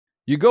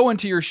You go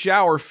into your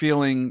shower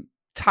feeling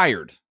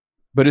tired,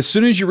 but as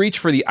soon as you reach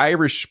for the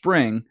Irish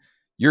Spring,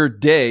 your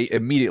day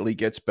immediately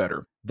gets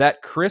better.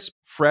 That crisp,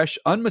 fresh,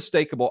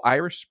 unmistakable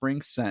Irish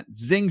Spring scent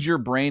zings your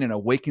brain and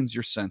awakens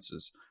your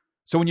senses.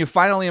 So when you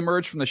finally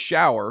emerge from the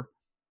shower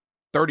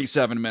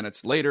 37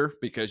 minutes later,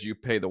 because you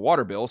pay the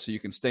water bill so you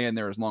can stay in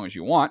there as long as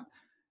you want,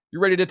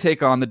 you're ready to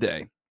take on the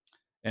day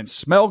and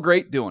smell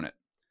great doing it.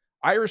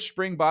 Irish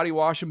Spring Body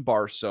Wash and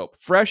Bar Soap.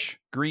 Fresh,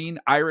 green,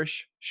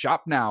 Irish.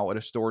 Shop now at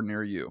a store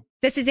near you.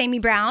 This is Amy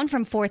Brown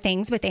from 4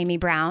 Things with Amy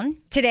Brown.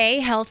 Today,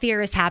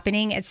 healthier is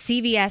happening at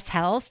CVS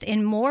Health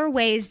in more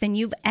ways than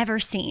you've ever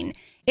seen.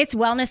 It's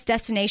wellness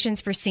destinations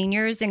for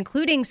seniors,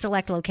 including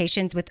select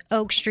locations with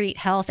Oak Street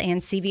Health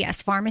and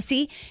CVS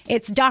Pharmacy.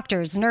 It's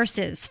doctors,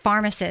 nurses,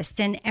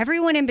 pharmacists, and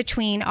everyone in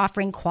between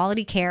offering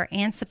quality care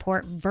and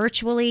support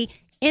virtually,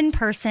 in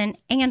person,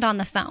 and on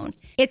the phone.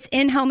 It's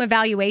in-home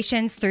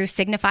evaluations through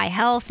Signify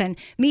Health and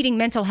meeting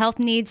mental health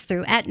needs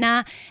through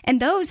Aetna. And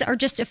those are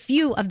just a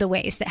few of the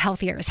ways that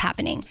healthier is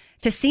happening.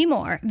 To see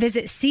more,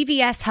 visit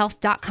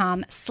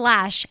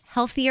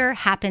cvshealth.com/healthier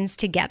happens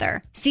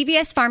together.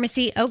 CVS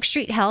Pharmacy, Oak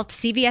Street Health,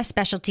 CVS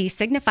Specialty,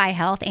 Signify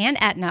Health,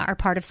 and Aetna are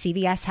part of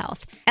CVS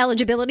Health.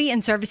 Eligibility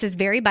and services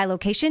vary by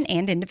location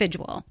and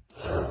individual.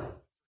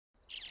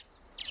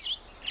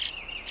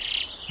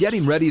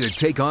 Getting ready to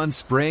take on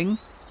spring?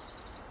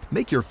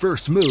 Make your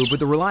first move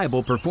with the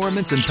reliable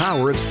performance and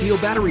power of Steel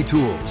battery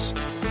tools.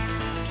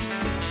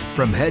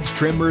 From hedge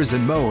trimmers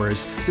and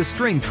mowers to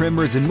string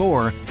trimmers and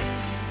more,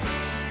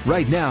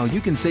 right now you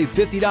can save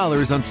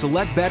 $50 on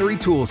select battery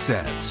tool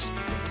sets.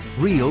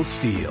 Real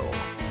Steel.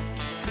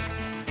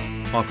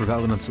 Offer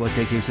valid on select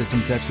AK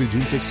system sets through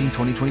June 16,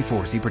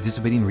 2024. See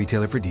participating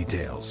retailer for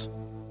details.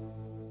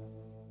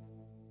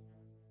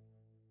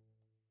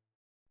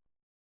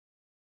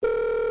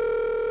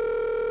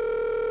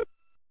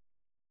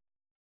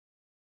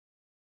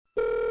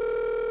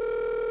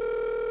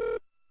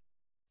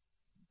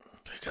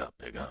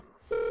 Pick up.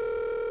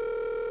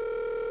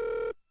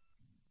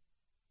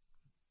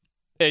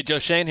 Hey, Joe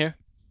Shane here.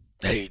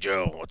 Hey,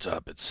 Joe. What's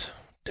up? It's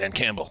Dan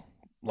Campbell,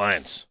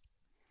 Lions.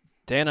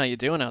 Dan, how you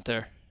doing out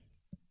there?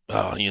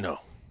 Oh,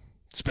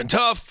 it's been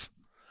tough.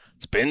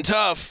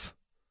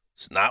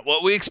 It's not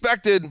what we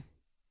expected.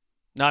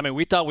 No, I mean,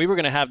 we thought we were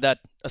going to have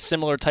a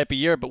similar type of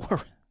year, but we're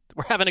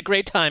having a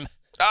great time.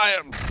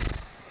 I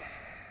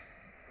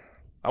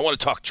want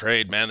to talk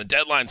trade, man. The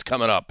deadline's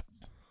coming up.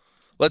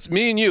 Let's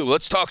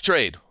talk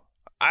trade.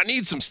 I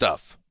need some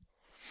stuff.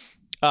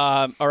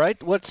 All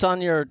right. What's on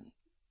your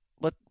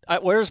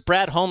where's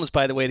Brad Holmes,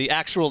 by the way, the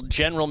actual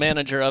general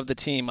manager of the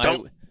team?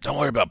 Don't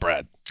worry about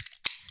Brad.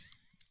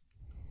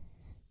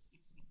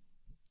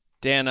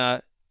 Dan,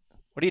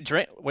 what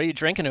are you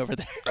drinking over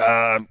there?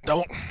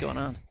 What's going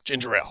on?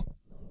 Ginger ale.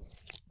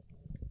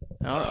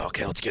 Oh.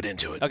 Okay, let's get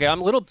into it. Okay,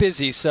 I'm a little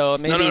busy, so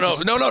maybe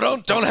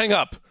No, don't hang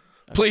up.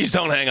 Please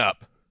don't hang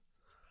up.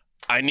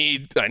 I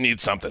need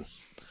something.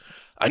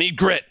 I need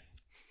grit.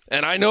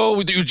 And I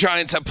know you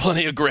Giants have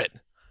plenty of grit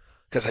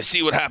because I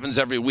see what happens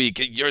every week.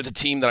 You're the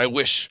team that I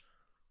wish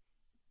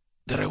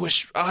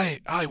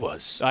I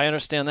was. I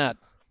understand that.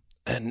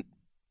 And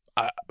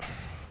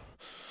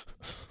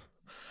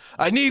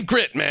I need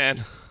grit,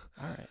 man.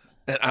 All right.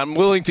 And I'm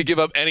willing to give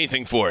up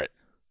anything for it.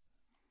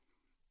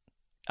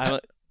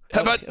 How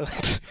about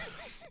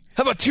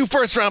 2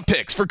 first-round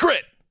picks for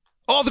grit?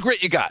 All the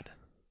grit you got.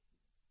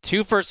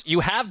 2 first.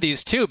 You have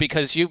these 2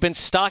 because you've been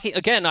stocking.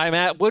 Again,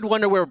 would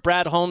wonder where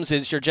Brad Holmes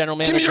is, your general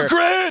manager. Give me your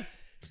grit.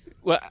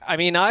 Well, I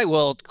mean, we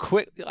will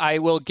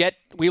get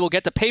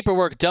the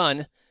paperwork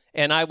done,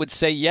 and I would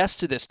say yes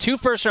to this. 2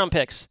 first-round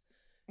picks.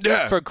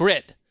 Yeah. For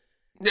grit.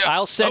 Yeah.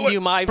 I'll send you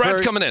my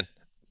Brad's version. coming in.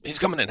 He's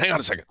coming in. Hang on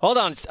a second. Hold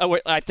on.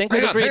 I think we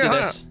agreed to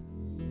this.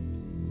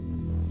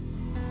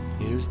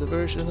 Here's the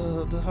version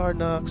of the Hard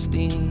Knocks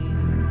theme.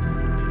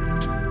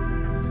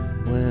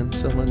 When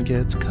someone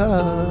gets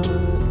cut,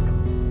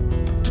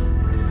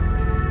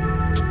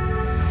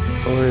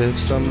 or if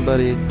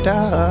somebody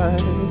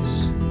dies,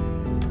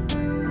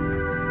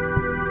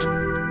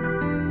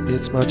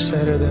 it's much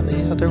sadder than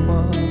the other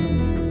one.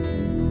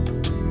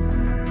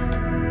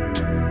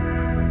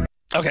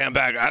 Okay, I'm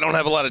back. I don't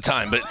have a lot of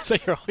time, but so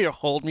your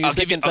hold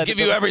music. I'll give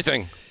you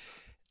everything.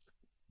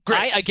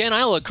 Great.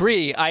 I'll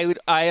agree. I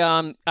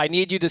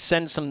need you to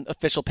send some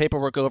official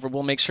paperwork over.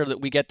 We'll make sure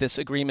that we get this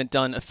agreement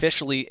done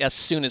officially as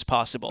soon as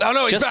possible.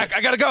 No, he's back.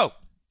 I gotta go.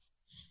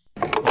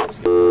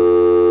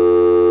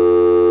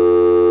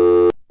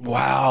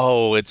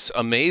 Wow, it's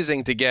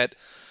amazing to get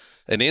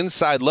an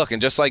inside look,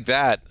 and just like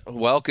that,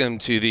 welcome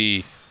to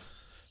the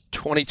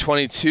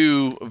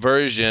 2022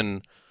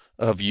 version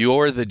of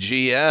You're the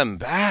GM.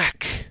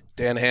 Back,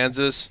 Dan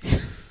Hanzus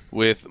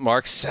with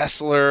Mark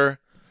Sessler.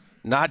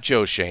 Not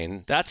Joe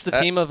Shane. That's the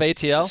team of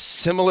ATL.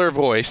 Similar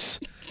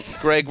voice.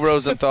 Greg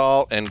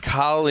Rosenthal and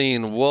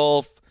Colleen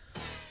Wolfe.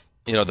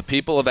 The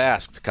people have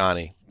asked,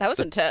 Connie. That was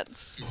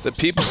intense. The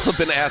people have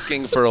been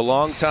asking for a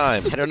long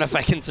time. I don't know if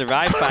I can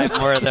survive 5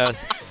 more of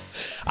those.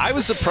 I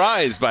was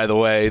surprised, by the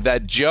way,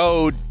 that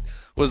Joe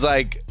was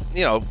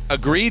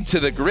agreed to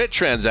the grit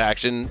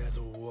transaction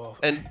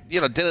and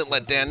didn't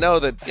let Dan know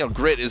that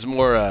grit is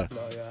more a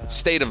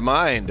state of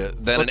mind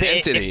than an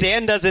entity. If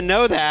Dan doesn't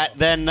know that,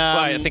 then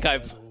I think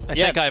I've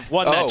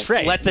won that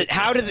trade. What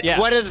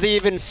does he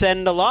even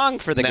send along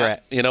for the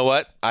grit? You know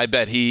what? I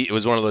bet it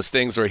was one of those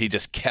things where he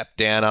just kept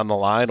Dan on the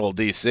line, old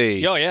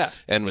DC. Oh yeah,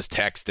 and was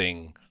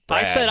texting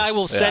Brad. I said I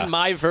will send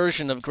my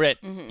version of grit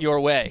your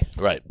way.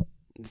 Right.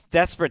 It's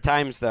desperate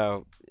times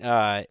though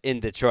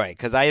in Detroit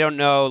because I don't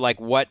know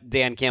what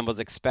Dan Campbell's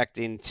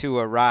expecting to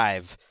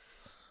arrive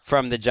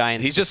from the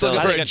Giants. He's just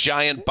looking for a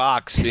giant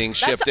box being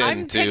shipped in.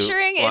 I'm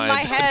picturing in my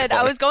Lions head.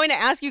 headquarters. I was going to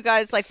ask you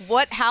guys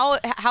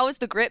how is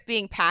the grit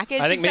being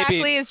packaged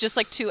exactly? Is just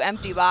 2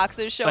 empty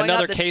boxes showing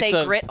up that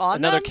say grit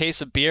on them? Another case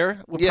of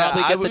beer would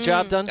probably get the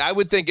job done. I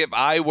would think if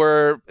I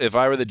were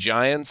the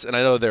Giants, and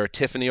I know they're a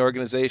Tiffany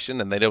organization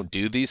and they don't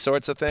do these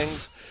sorts of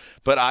things,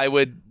 but I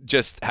would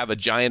just have a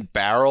giant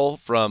barrel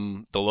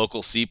from the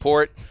local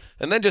seaport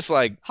and then just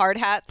hard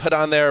hats. Put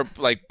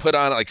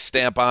on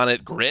stamp on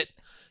it grit.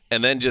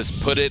 And then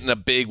just put it in a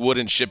big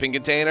wooden shipping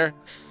container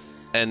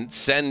and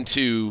send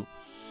to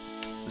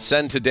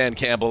Dan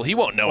Campbell. He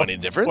won't know any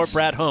difference. Or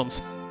Brad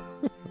Holmes.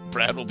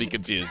 Brad will be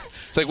confused.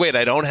 It's wait,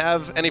 I don't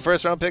have any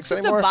first-round picks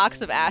anymore? Just a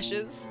box of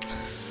ashes.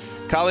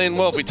 Colleen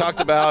Wolfe, we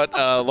talked about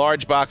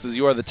large boxes.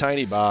 You are the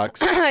tiny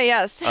box.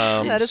 Yes,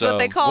 that is what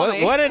they call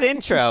me. What an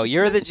intro.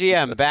 You're the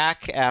GM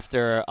back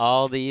after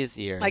all these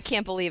years. I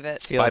can't believe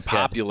it. By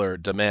popular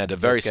demand, a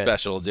very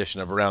special edition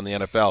of Around the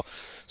NFL.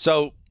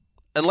 So,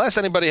 unless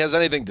anybody has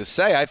anything to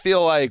say, I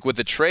feel like with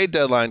the trade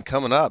deadline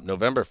coming up,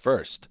 November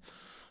 1st,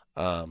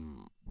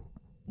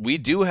 we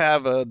do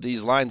have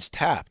these lines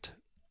tapped.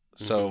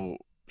 So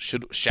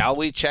shall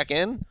we check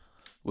in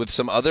with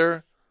some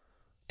other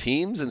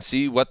teams and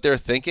see what they're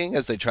thinking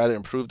as they try to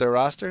improve their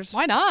rosters?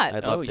 Why not?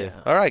 I'd love to.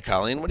 Yeah. All right,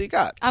 Colleen, what do you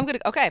got?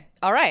 Okay.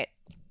 All right.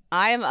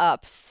 I am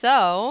up.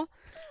 So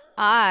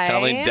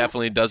Colleen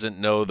definitely doesn't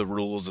know the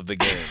rules of the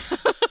game.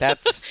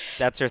 That's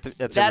her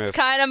move.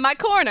 kind of my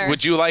corner.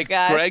 Would you like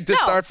Greg to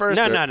start first?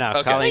 No.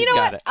 Okay. Colleen's you know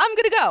got what? it. I'm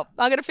going to go.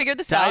 I'm going to figure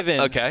this out. Dive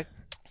in. Okay.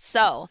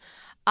 So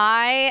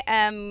I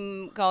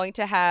am going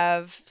to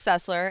have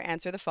Sessler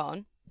answer the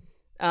phone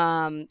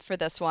for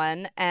this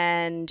one.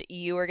 And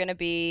you are going to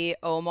be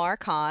Omar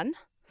Khan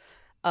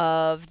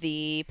of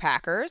the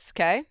Packers,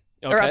 okay?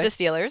 Or of the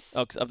Steelers.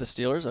 Oh, of the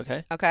Steelers,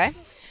 okay. Okay.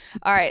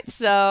 All right.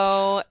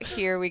 So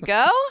here we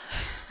go.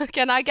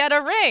 Can I get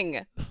a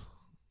ring?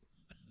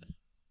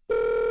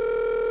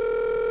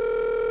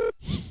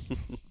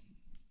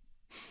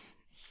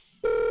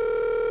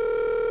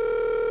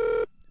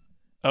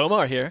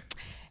 Omar here.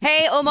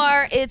 Hey,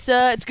 Omar, it's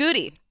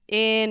Goody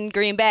in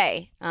Green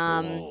Bay.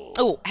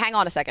 Oh, hang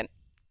on a second.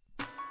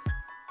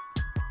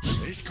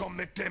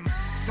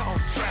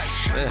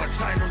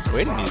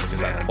 Waiting music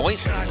is on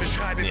point.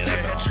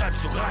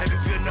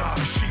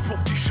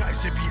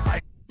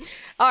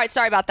 All right,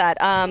 sorry about that.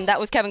 That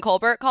was Kevin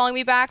Colbert calling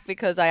me back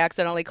because I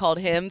accidentally called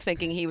him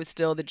thinking he was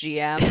still the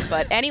GM.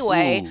 But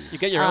anyway. You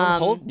get your own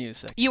hold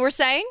music. You were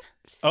saying?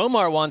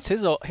 Omar wants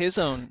his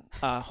own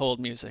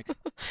hold music.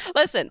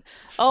 Listen,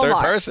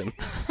 Omar. Third person.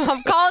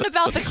 I'm calling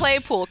about the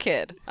Claypool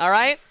kid, all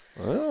right?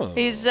 Oh.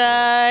 He's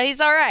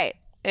all right.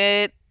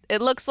 It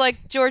looks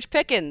like George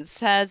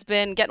Pickens has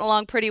been getting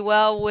along pretty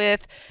well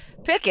with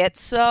Pickett,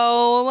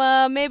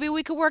 so maybe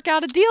we could work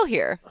out a deal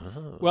here.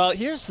 Well,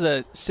 here's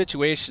the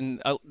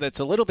situation that's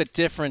a little bit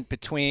different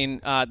between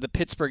the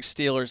Pittsburgh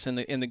Steelers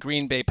and the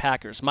Green Bay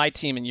Packers. My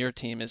team and your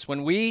team is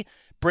when we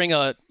bring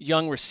a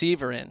young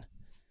receiver in.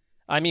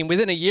 I mean,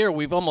 within a year,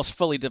 we've almost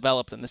fully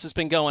developed them. This has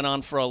been going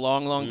on for a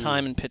long, long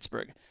time in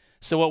Pittsburgh.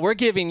 So what we're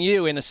giving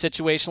you in a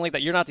situation like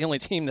that, you're not the only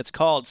team that's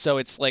called. So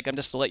it's like, I'm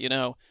just to let you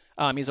know,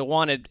 he's a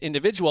wanted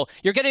individual.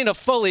 You're getting a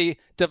fully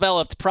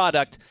developed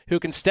product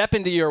who can step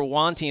into your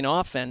wanting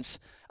offense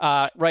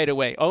right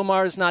away.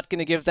 Omar's not going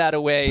to give that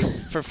away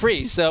for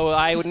free. So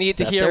I would need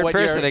to hear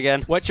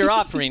what you're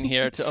offering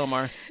here to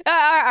Omar.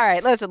 All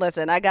right,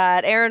 listen. I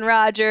got Aaron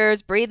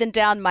Rodgers breathing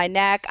down my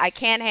neck. I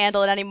can't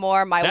handle it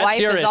anymore. My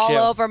wife is all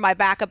over my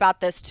back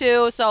about this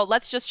too. So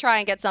let's just try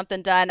and get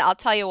something done. I'll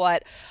tell you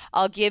what.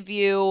 I'll give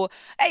you.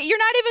 You're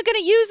not even going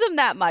to use him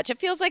that much. It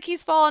feels like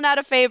he's fallen out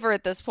of favor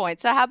at this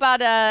point. So how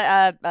about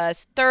a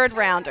third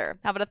rounder?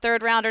 How about a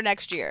third rounder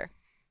next year?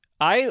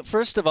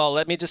 First of all,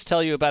 let me just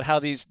tell you about how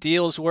these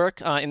deals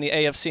work in the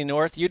AFC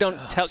North. You don't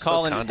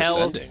call and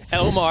tell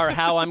Omar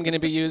how I'm going to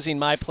be using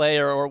my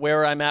player or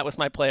where I'm at with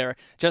my player,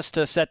 just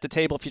to set the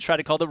table. If you try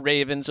to call the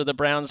Ravens or the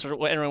Browns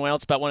or anyone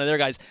else about one of their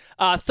guys.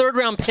 Third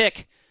round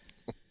pick.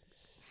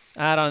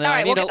 I don't know. All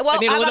right, I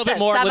need a little bit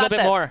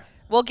more.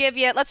 We'll give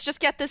you, let's just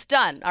get this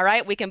done, all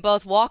right? We can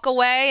both walk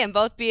away and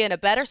both be in a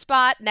better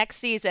spot next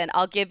season.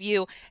 I'll give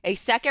you a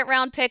second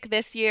round pick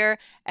this year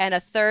and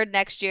a third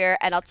next year.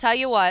 And I'll tell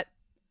you what.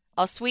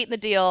 I'll sweeten the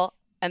deal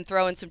and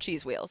throw in some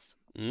cheese wheels.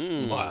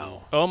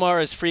 Wow. Omar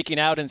is freaking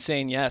out and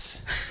saying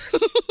yes.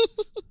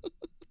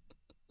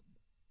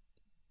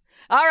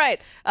 All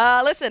right.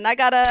 Listen, I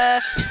got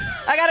a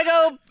I gotta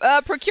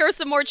go procure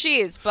some more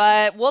cheese,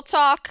 but we'll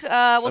talk.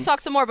 We'll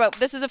talk some more. But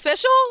this is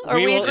official. Are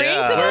we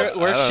agreeing to this?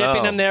 We're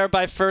shipping them there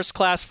by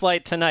first-class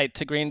flight tonight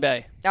to Green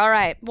Bay. All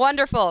right,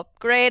 wonderful,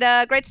 great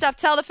stuff.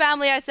 Tell the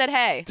family I said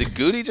hey. Did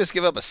Goody just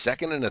give up a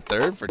second and a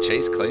third for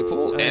Chase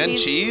Claypool and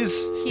cheese?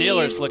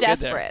 Steelers look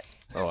desperate.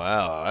 Good there. Oh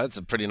wow, that's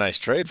a pretty nice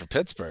trade for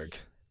Pittsburgh.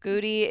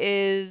 Goody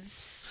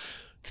is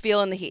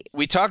feeling the heat.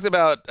 We talked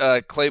about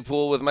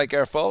Claypool with Mike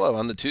Garafolo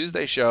on the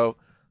Tuesday show.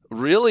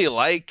 Really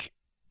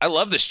I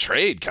love this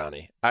trade,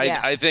 Connie.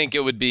 I think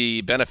it would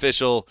be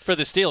beneficial for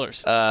the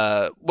Steelers.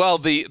 Well,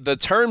 the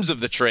terms of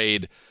the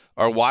trade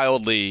are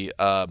wildly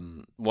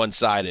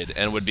one-sided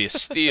and would be a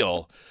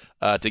steal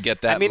to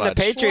get that much. The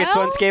Patriots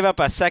once gave up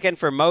a second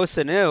for Mo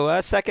Sanu,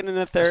 a second and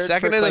a third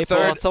for Claypool.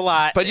 It's a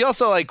lot. But you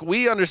also,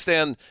 we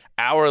understand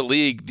our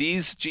league.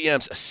 These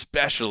GMs,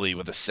 especially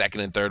with the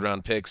second and third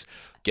round picks,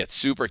 get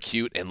super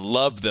cute and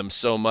love them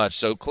so much.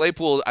 So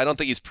Claypool, I don't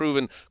think he's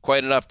proven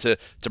quite enough to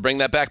bring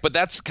that back. But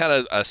that's kind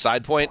of a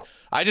side point.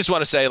 I just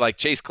want to say,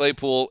 Chase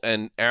Claypool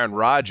and Aaron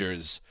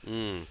Rodgers,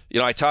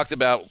 I talked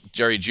about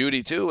Jerry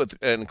Jeudy, too,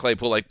 and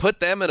Claypool. Put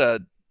them in a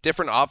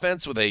different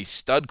offense with a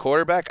stud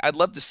quarterback. I'd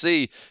love to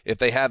see if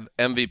they have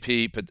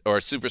MVP or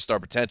superstar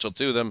potential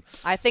to them.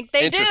 I think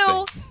they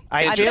do.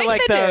 I feel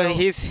like, though,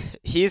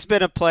 he's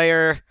been a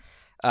player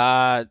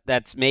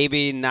that's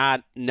maybe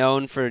not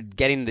known for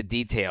getting the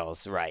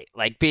details right,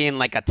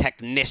 being a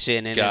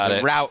technician and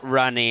his route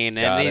running,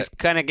 and he's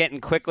kind of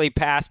getting quickly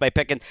passed by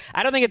Pickens.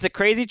 I don't think it's a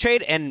crazy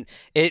trade, and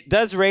it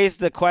does raise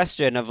the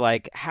question of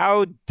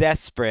how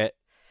desperate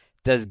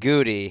does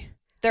Goody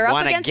They're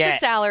up against the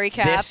salary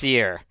cap this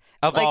year?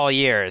 Of all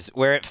years,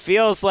 where it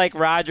feels like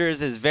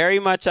Rodgers is very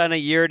much on a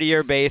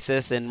year-to-year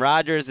basis, and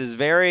Rodgers is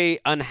very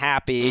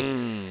unhappy,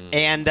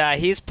 and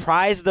he's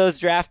prized those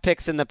draft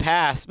picks in the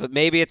past, but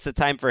maybe it's the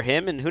time for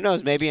him, and who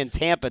knows, maybe in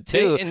Tampa,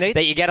 too,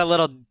 that you get a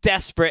little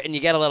desperate and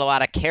you get a little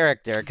out of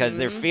character because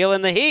they're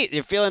feeling the heat.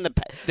 They're feeling the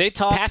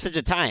passage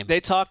of time.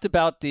 They talked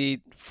about the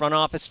front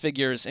office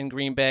figures in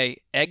Green Bay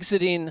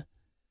exiting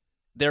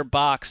their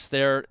box,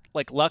 their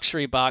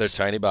luxury box.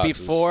 Their tiny boxes.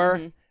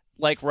 Before...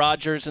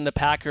 Rodgers and the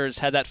Packers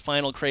had that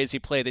final crazy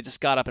play. They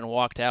just got up and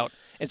walked out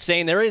and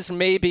saying there is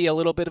maybe a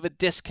little bit of a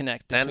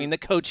disconnect between the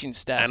coaching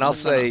staff. And I'll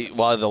say,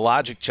 while the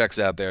logic checks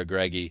out there,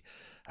 Greggy,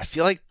 I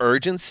feel like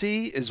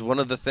urgency is one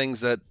of the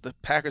things that the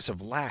Packers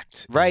have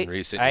lacked in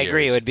recent years. I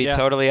agree. It would be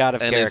totally out of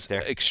character.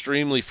 It's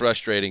extremely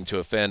frustrating to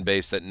a fan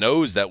base that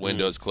knows that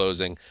window's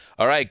closing.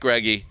 All right,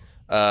 Greggy,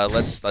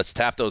 let's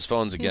tap those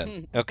phones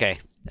again. Okay.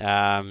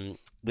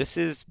 This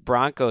is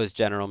Broncos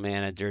general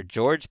manager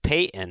George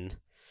Payton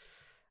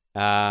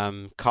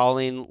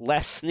calling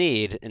Les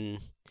Snead, and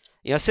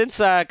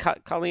since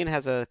Colleen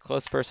has a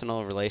close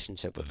personal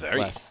relationship with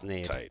Les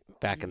Snead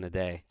back in the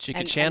day, she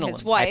could channel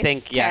his him. Wife, I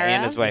think, Kara,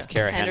 and his wife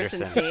Kara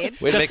Henderson. Snead.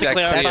 Just to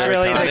clarify, that's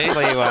really the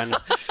clear one.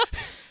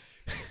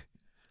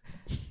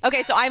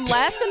 Okay, so I'm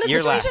Les in this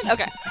You're situation. Les.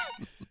 Okay.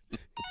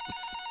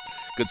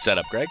 Good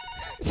setup, Greg.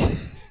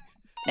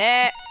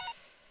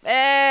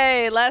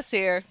 Hey, Les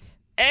here.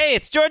 Hey,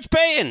 it's George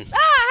Payton. How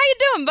you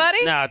doing,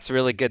 buddy? No, it's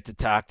really good to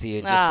talk to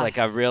you. Just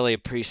I really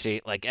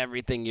appreciate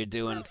everything you're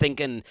doing,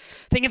 thinking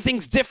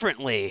things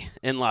differently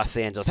in Los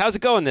Angeles. How's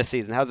it going this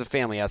season? How's the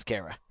family? How's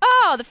Kara?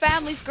 Oh, the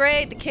family's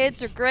great. The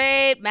kids are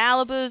great.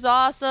 Malibu's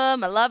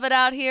awesome. I love it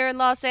out here in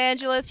Los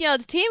Angeles.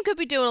 The team could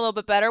be doing a little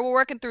bit better. We're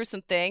working through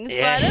some things,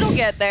 but it'll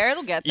get there.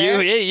 It'll get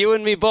there. You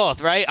and me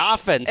both, right?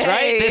 Offense,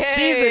 right? This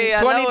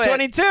season,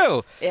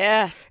 2022.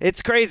 Yeah.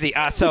 It's crazy.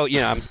 So,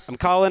 I'm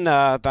calling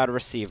about a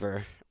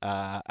receiver.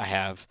 I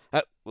have.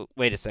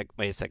 Wait a second.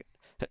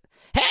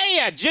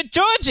 Hey,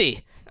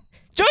 Georgie,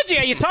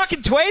 are you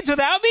talking Twades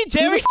without me,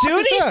 Jerry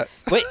Jeudy?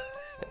 Wait,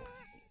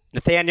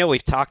 Nathaniel,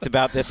 we've talked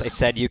about this. I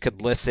said you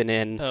could listen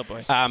in. Oh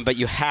boy. But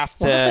you have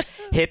to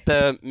hit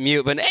the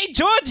mute button. Hey,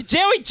 George,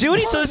 Jerry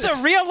Jeudy. So this is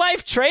a real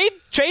life trade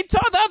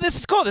talk. Oh, this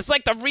is cool. This is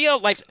like the real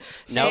life.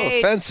 No,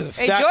 offensive.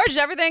 Hey, George, is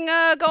everything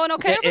going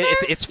okay over there?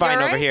 It's fine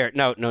over here.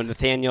 No,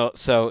 Nathaniel.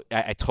 So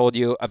I told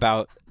you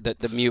about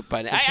the mute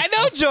button. I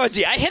know,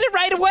 Georgie. I hit it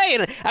right away,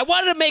 and I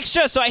wanted to make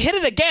sure, so I hit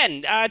it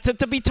again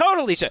to be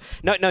totally sure.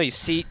 No. You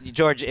see,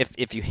 George,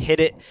 if you hit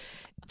it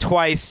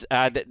twice,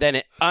 then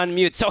it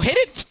unmutes. So hit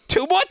it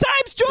 2 more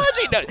times,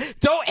 Georgie. No,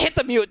 don't hit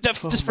the mute.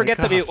 Just forget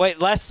the mute.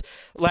 Wait, Les,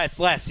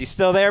 you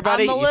still there,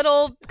 buddy? I'm a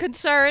little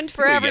concerned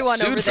for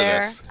everyone over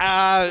there.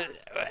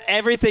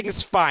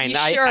 Everything's fine.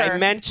 Sure? I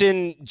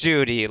mentioned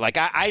Jeudy.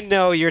 I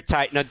know you're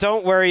tight. No,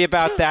 don't worry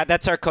about that.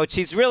 That's our coach.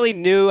 He's really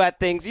new at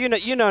things. You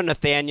know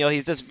Nathaniel.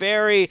 He's just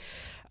very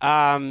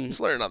he's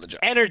learning on the job.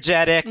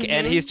 Energetic,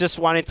 and he's just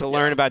wanting to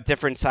learn about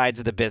different sides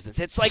of the business.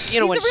 It's like,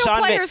 when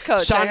Sean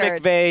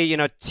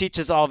McVay,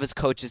 teaches all of his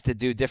coaches to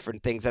do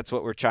different things. That's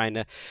what we're trying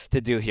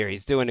to do here.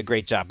 He's doing a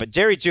great job. But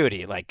Jerry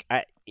Jeudy,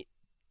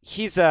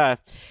 he's a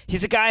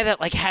guy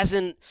that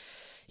hasn't.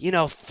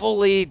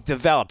 fully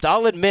developed.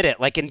 I'll admit it,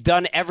 and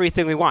done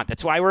everything we want.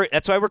 That's why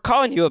we're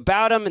calling you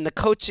about him, and the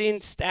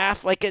coaching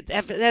staff it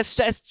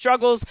has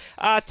struggles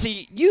to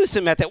use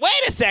him at that. Wait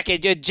a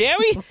second,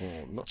 Jerry.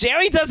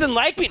 Jerry doesn't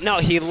like me. No,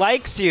 he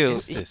likes you.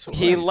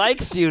 He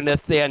likes you,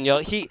 Nathaniel.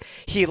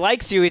 He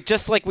likes you. It's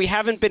just like we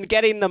haven't been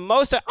getting the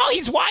most. Oh,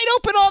 he's wide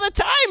open all the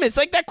time. It's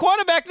like that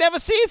quarterback never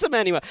sees him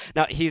anyway.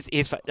 No, he's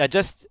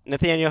just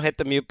Nathaniel hit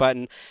the mute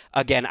button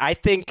again. I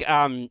think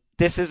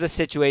this is a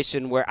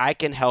situation where I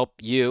can help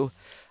you.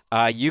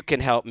 You can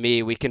help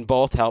me. We can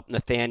both help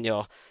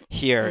Nathaniel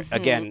here.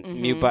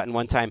 Again, mute button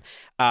one time.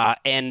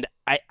 And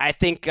I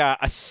think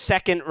a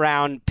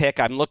second-round pick,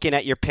 I'm looking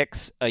at your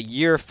picks a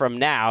year from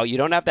now. You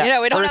don't have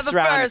that we don't have a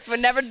round. first. We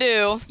never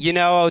do.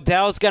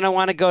 Odell's going to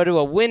want to go to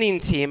a winning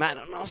team. I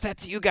don't know if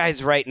that's you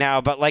guys right now,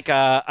 but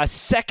a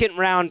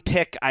second-round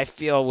pick, I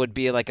feel, would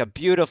be a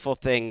beautiful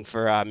thing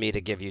for me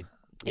to give you.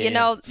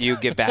 You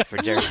give back for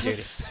Jerry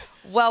Jeudy.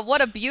 Well,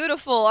 what a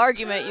beautiful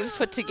argument you've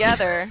put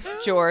together,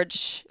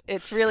 George.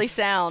 It's really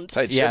sound.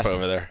 Tight ship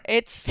over there.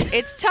 It's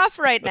tough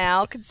right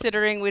now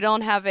considering we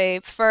don't have a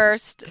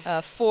first,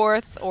 a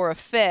fourth, or a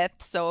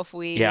fifth. So if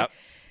we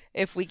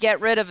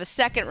get rid of a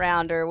second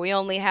rounder, we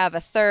only have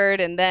a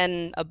third and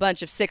then a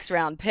bunch of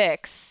 6-round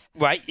picks.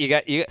 Right.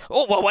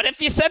 Oh, well, what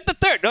if you said the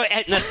third? No,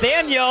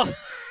 Nathaniel.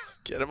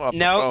 Get him off the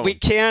No, phone. we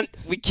can't.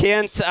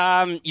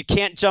 You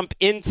can't jump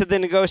into the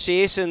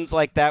negotiations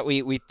like that.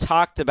 We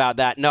talked about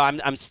that. No,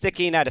 I'm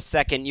sticking at a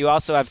second. You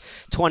also have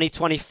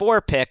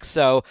 2024 picks,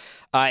 so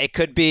it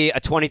could be a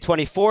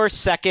 2024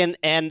 second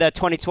and a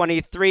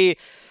 2023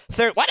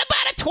 third. What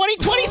about a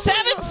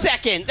 2027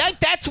 second?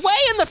 That's way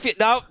in the future.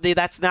 No,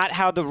 that's not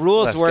how the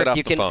rules work.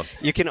 You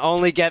can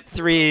only get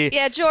 3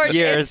 George,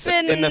 years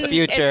in the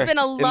future. It's been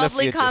a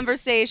lovely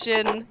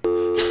conversation.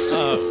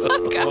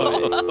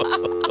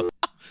 Oh,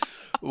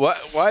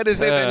 Why does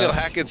Nathaniel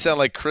Hackett sound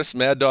like Chris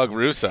Mad Dog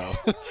Russo?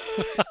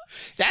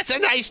 That's a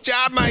nice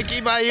job,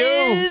 Mikey, by you.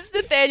 Is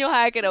Nathaniel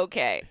Hackett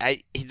okay?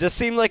 He just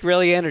seemed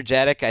really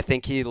energetic. I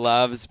think he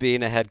loves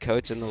being a head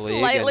coach in the league.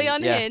 Slightly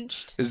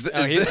unhinged. He's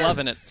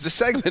loving it. Is the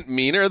segment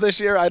meaner this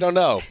year? I don't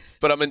know,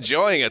 but I'm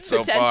enjoying it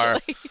so far.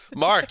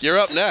 Mark, you're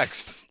up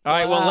next. All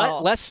right,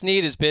 well, Les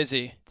Snead is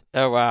busy.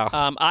 Oh,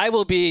 wow. I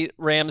will be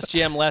Rams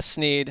GM Les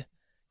Snead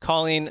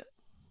calling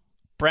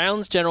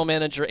Browns general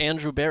manager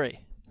Andrew Berry,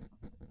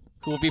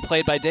 who will be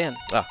played by Dan.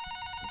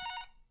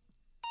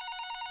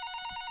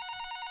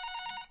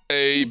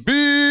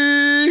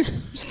 A-B.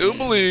 Still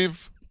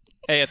believe.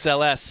 Hey, it's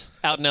LS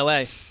out in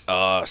L.A.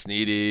 Oh,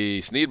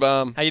 Sneedy. Sneed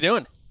bomb. How you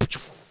doing?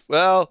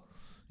 Well,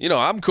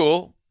 I'm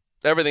cool.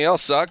 Everything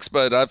else sucks,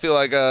 but I feel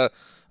like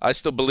I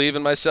still believe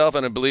in myself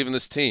and I believe in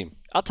this team.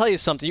 I'll tell you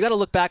something. You got to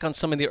look back on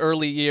some of the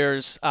early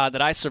years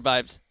that I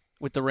survived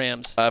with the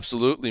Rams.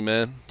 Absolutely,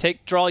 man.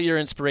 Draw your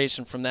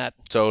inspiration from that.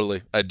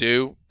 Totally. I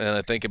do, and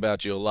I think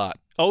about you a lot.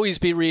 Always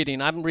be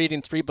reading. I'm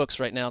reading 3 books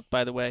right now,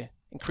 by the way,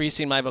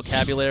 increasing my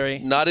vocabulary.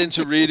 Not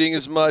into reading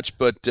as much,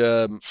 but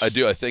I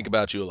do. I think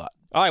about you a lot.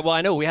 All right, well,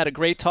 I know we had a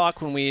great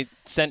talk when we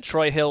sent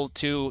Troy Hill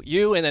to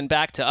you and then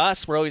back to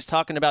us. We're always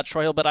talking about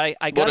Troy Hill, but I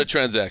got what a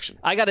transaction.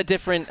 I got a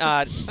different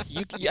I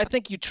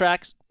think you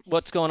track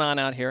what's going on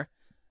out here.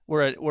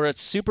 We're a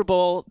Super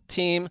Bowl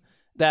team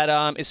that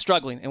is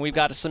struggling, and we've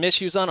got some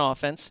issues on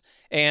offense,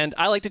 and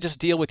I like to just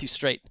deal with you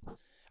straight.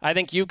 I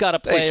think you've got a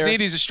player. Hey,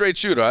 Sneady's a straight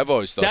shooter. I've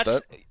always thought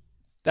that.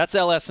 That's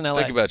LS and LA.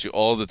 Think about you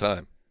all the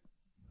time.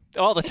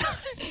 All the time.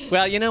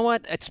 Well, you know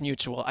what? It's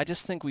mutual. I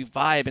just think we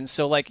vibe. And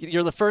so,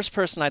 you're the first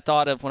person I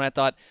thought of when I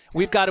thought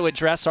we've got to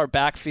address our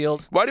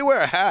backfield. Why do you wear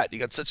a hat? You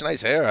got such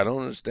nice hair. I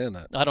don't understand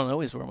that. I don't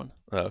always wear one.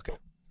 Oh, okay.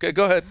 Okay,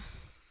 go ahead.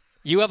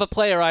 You have a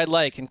player I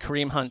like in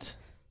Kareem Hunt.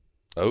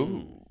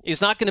 Oh. He's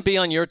not going to be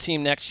on your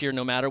team next year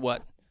no matter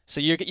what. So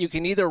you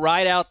can either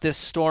ride out this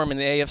storm in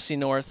the AFC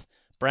North.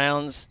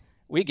 Browns,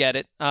 we get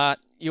it.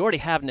 You already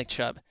have Nick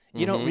Chubb.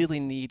 You don't really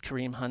need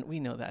Kareem Hunt. We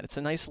know that. It's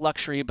a nice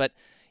luxury, but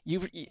you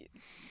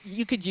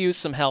could use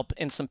some help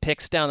and some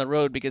picks down the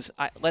road because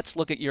let's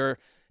look at your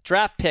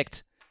draft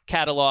picked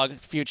catalog,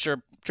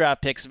 future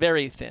draft picks,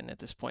 very thin at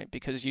this point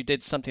because you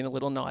did something a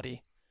little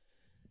naughty.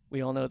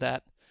 We all know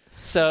that.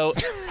 So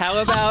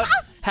how about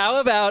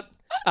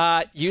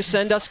you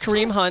send us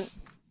Kareem Hunt,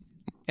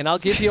 and I'll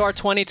give you our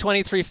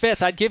 2023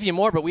 fifth. I'd give you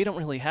more, but we don't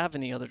really have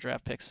any other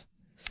draft picks.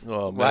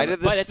 Oh, man.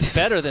 But it's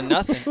better than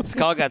nothing. This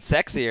call got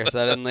sexier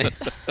suddenly.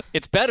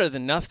 It's better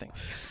than nothing.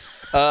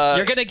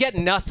 You're going to get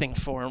nothing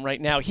for him right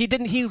now.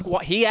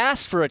 He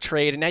asked for a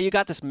trade, and now you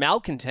got this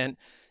malcontent,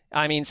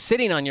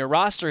 sitting on your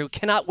roster who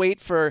cannot wait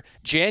for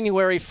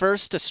January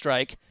 1st to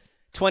strike,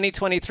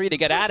 2023 to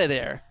get out of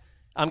there.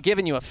 I'm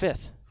giving you a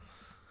fifth.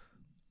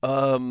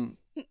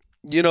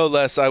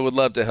 Les, I would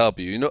love to help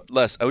you.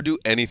 Les, I would do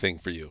anything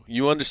for you.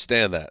 You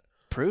understand that.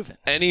 Prove it.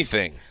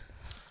 Anything.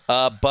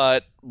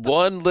 But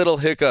one little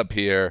hiccup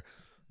here.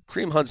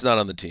 Kareem Hunt's not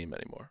on the team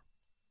anymore.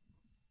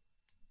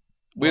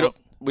 We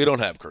don't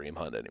have Kareem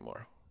Hunt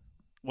anymore.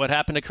 What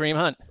happened to Kareem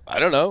Hunt? I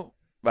don't know.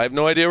 I have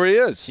no idea where he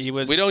is.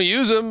 We don't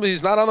use him.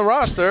 He's not on the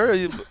roster.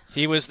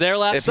 He was there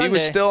last Sunday. If he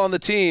was still on the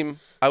team,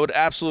 I would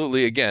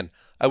absolutely, again,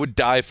 I would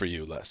die for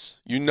you, Les.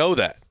 You know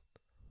that.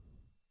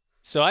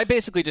 So I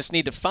basically just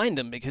need to find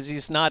him because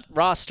he's not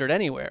rostered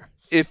anywhere.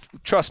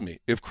 Trust me,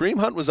 if Kareem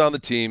Hunt was on the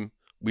team,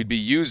 we'd be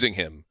using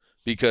him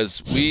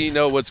because we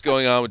know what's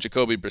going on with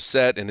Jacoby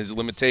Brissett and his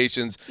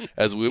limitations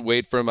as we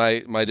wait for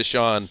my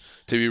Deshaun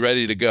to be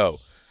ready to go.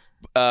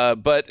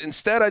 But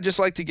instead, I just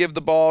like to give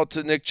the ball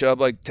to Nick Chubb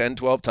like 10,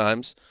 12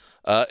 times.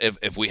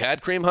 If we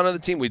had Kareem Hunt on the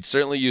team, we'd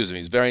certainly use him.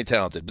 He's very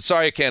talented. But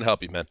sorry, I can't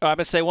help you, man. I'm going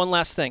to say one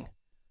last thing.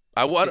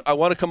 I want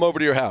to come over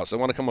to your house. I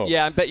want to come over.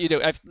 Yeah, I bet you do.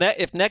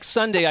 If next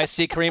Sunday I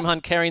see Kareem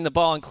Hunt carrying the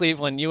ball in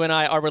Cleveland, you and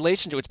I, our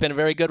relationship, it's been a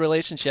very good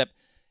relationship,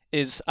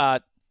 is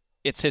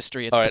it's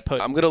history. It's all right,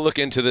 kaput. I'm going to look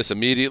into this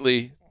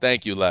immediately.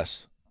 Thank you,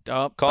 Les.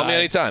 Call me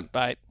anytime.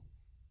 Bye.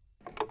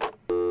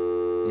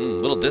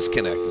 Little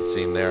disconnect, it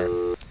seemed there.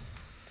 I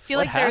feel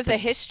like there's a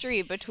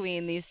history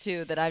between these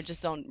two that I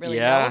just don't really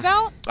know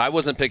about. I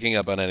wasn't picking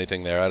up on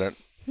anything there. I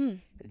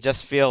don't.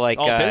 Just feel like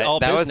all that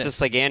business. was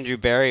just like Andrew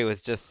Berry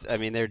was just. I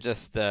mean, they're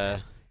just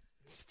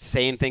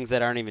saying things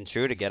that aren't even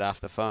true to get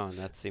off the phone.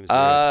 That seems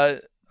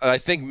weird. I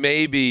think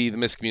maybe the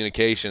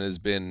miscommunication has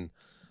been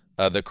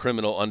the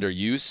criminal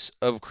underuse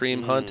of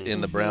Kareem Hunt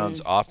in the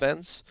Browns'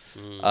 offense.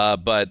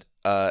 But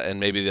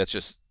maybe that's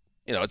just,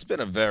 it's been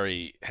a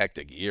very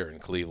hectic year in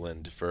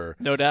Cleveland for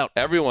no doubt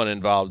everyone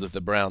involved with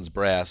the Browns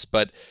brass.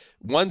 But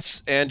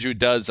once Andrew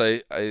does,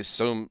 I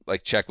assume,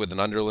 check with an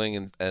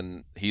underling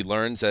and he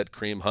learns that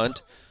Kareem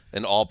Hunt,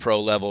 an all-pro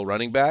level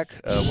running back,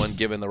 when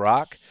given the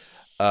rock,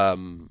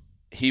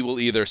 he will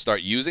either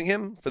start using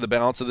him for the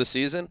balance of the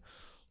season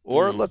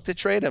or look to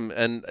trade him.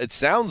 And it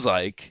sounds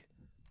like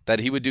that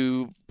he would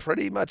do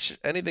pretty much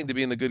anything to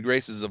be in the good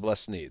graces of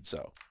Les Snead.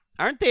 So,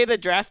 aren't they the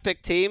draft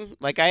pick team?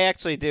 I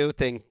actually do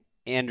think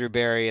Andrew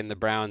Berry and the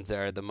Browns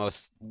are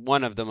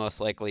one of the most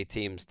likely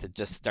teams to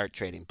just start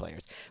trading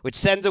players, which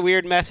sends a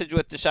weird message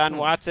with Deshaun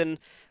Watson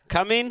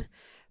coming.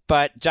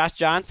 But Josh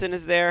Johnson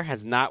is there,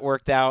 has not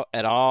worked out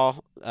at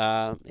all.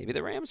 Maybe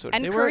the Rams would.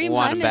 And Kareem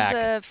Hunt is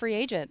a free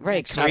agent.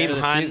 Right, Kareem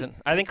Hunt.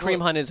 I think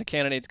Kareem Hunt is a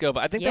candidate to go,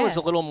 but I think there was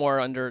a little more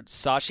under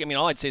Sashi. I mean,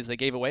 all I'd say is they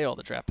gave away all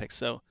the draft picks,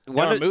 so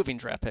they are moving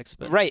draft picks.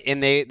 But. Right,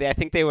 and they I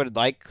think they would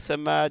like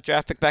some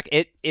draft pick back.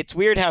 It's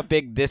weird how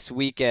big this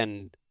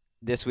weekend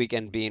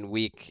being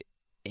week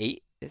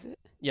 8, is it?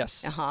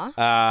 Yes.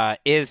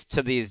 Is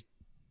to these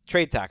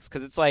trade talks,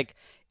 because it's like,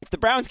 if the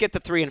Browns get to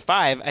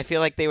 3-5, I feel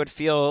like they would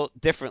feel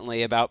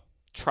differently about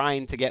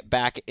trying to get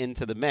back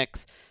into the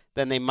mix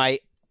than they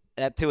might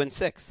at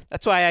 2-6.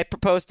 That's why I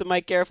proposed to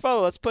Mike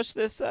Garafolo, let's push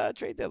this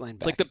trade deadline back.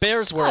 It's like the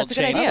Bears world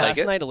changed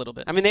last night a little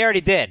bit. I mean, they already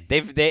did.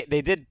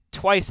 They did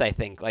twice, I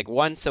think,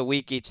 once a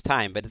week each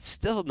time, but it's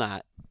still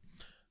not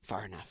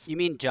far enough. You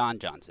mean John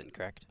Johnson,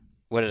 correct?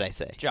 What did I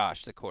say?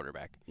 Josh, the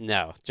quarterback.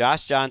 No.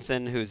 Josh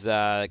Johnson, who's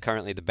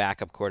currently the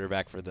backup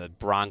quarterback for the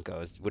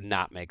Broncos, would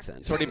not make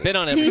sense. He's already been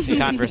on every team.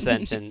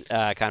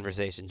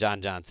 Conversation.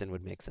 John Johnson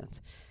would make sense.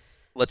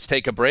 Let's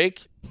take a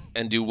break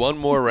and do one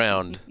more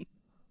round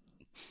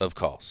of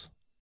calls.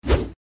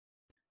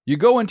 You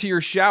go into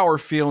your shower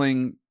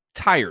feeling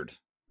tired,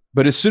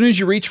 but as soon as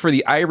you reach for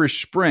the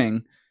Irish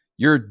Spring,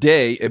 your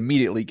day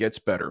immediately gets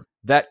better.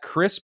 That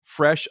crisp,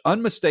 fresh,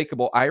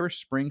 unmistakable Irish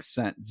Spring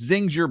scent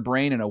zings your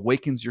brain and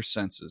awakens your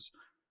senses.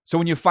 So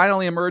when you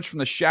finally emerge from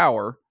the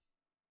shower,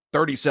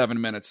 37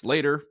 minutes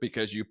later,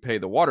 because you pay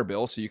the water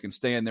bill so you can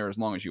stay in there as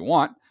long as you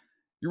want,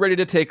 you're ready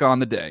to take on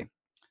the day.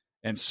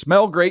 And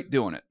smell great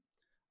doing it.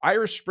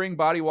 Irish Spring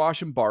Body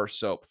Wash and Bar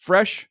Soap.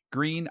 Fresh,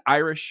 green,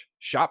 Irish.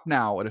 Shop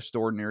now at a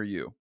store near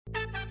you.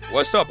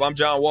 What's up? I'm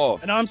John Wall.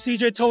 And I'm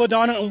CJ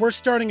Toledano, and we're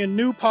starting a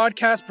new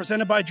podcast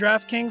presented by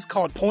DraftKings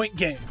called Point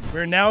Game.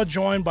 We're now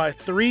joined by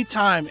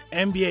 3-time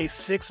NBA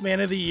Sixth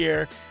Man of the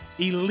Year,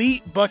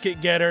 elite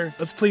bucket getter.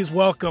 Let's please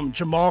welcome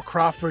Jamal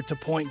Crawford to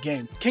Point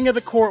Game. King of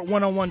the Court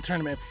one-on-one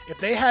tournament. If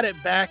they had it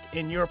back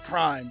in your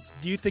prime,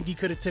 do you think you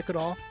could have took it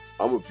all?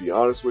 I'm going to be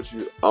honest with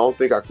you. I don't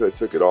think I could have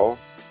took it all,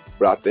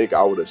 but I think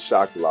I would have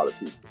shocked a lot of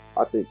people.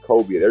 I think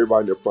Kobe and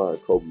everybody in their prime,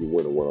 Kobe would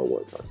win a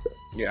one-on-one contest.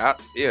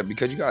 Yeah,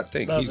 because you got to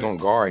think, he's going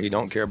to guard. He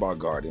don't care about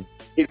guarding.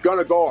 He's going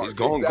to guard. He's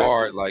going to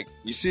guard.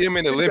 You see him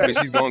in the Olympics,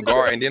 he's going to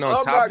guard. And then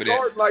on top of that. I'm not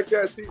guarding like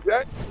that, see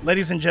that?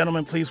 Ladies and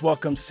gentlemen, please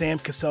welcome Sam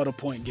Cassell to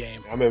Point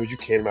Game. I remember you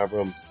came to my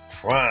room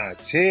crying,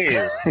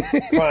 tears,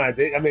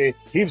 crying. I mean,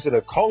 he was in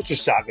a culture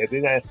shock. And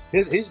then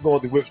he's going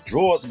through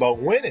withdrawals about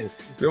winning.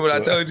 Remember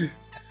what I told you?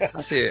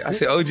 I said,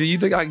 OG, you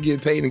think I can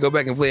get paid and go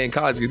back and play in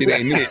college because it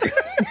ain't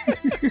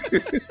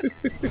it?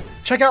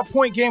 Check out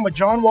Point Game with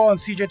John Wall and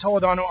CJ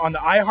Toledano on the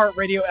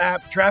iHeartRadio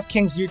app,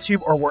 DraftKings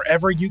YouTube, or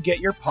wherever you get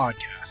your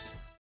podcasts.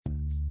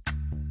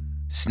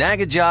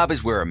 Snag a Job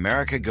is where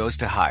America goes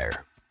to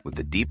hire, with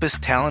the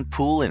deepest talent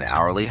pool in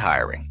hourly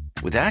hiring.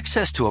 With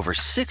access to over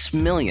 6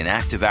 million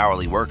active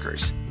hourly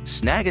workers,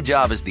 Snag a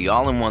Job is the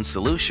all-in-one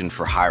solution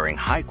for hiring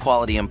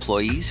high-quality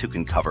employees who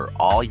can cover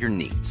all your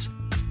needs.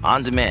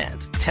 On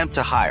demand, temp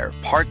to hire,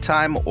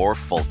 part-time or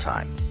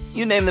full-time.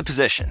 You name the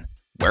position.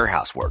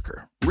 Warehouse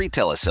worker,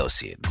 retail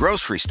associate,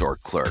 grocery store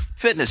clerk,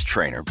 fitness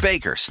trainer,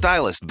 baker,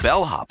 stylist,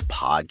 bellhop,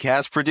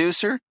 podcast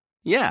producer.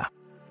 Yeah,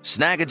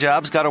 Snag a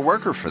Job's got a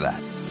worker for that.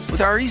 With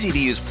our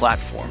easy-to-use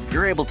platform,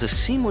 you're able to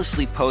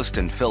seamlessly post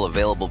and fill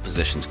available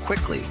positions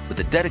quickly with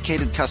a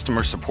dedicated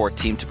customer support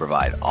team to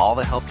provide all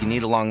the help you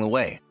need along the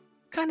way.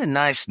 Kind of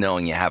nice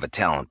knowing you have a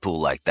talent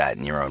pool like that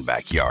in your own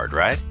backyard,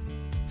 right?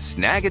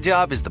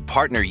 Snagajob is the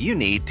partner you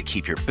need to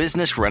keep your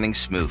business running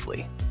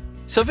smoothly.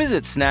 So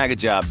visit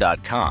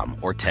snagajob.com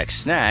or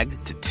text snag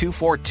to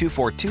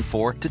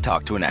 242424 to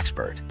talk to an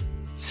expert.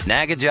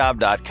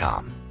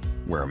 Snagajob.com,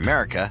 where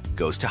America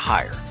goes to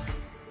hire.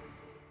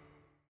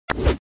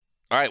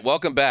 All right,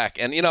 welcome back.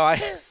 And, you know, I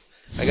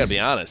got to be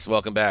honest,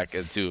 welcome back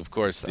to, of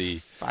course, the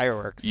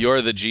fireworks.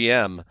 You're the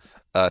GM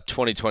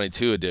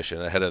 2022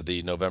 edition ahead of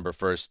the November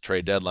 1st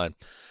trade deadline.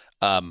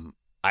 I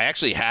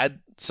actually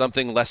had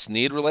something Les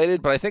Snead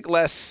related, but I think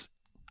Les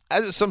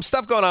has some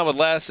stuff going on with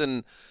Les,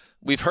 and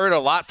we've heard a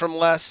lot from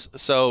Les,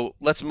 so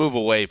let's move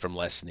away from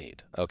Les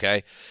Snead,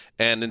 okay?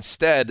 And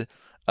instead,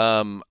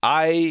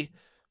 I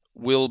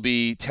will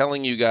be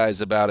telling you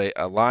guys about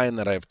a line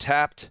that I've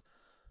tapped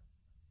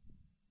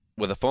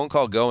with a phone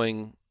call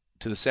going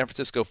to the San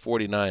Francisco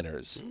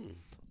 49ers.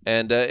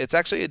 And it's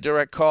actually a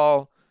direct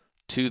call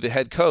to the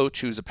head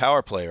coach, who's a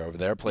power player over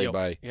there, played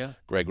by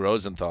Greg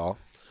Rosenthal.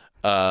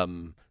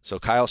 So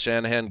Kyle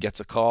Shanahan gets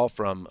a call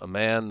from a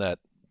man that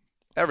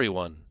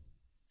everyone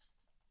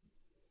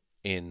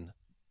in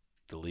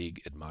the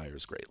league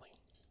admires greatly.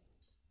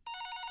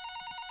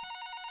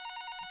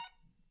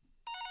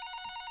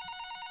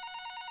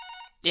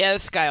 Yeah,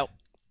 this is Kyle.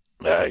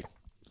 Hey,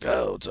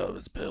 Kyle, what's up?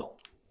 It's Bill.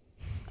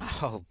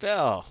 Oh,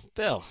 Bill.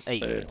 Hey,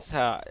 it's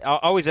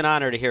always an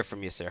honor to hear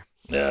from you, sir.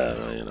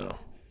 Yeah, you know.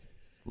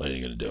 What are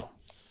you going to do?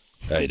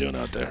 How you doing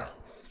out there?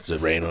 Is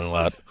it raining a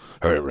lot?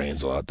 Heard it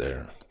rains a lot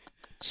there.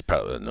 It's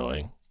probably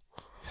annoying.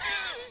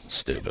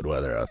 Stupid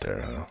weather out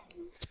there, huh?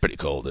 It's pretty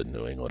cold in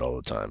New England all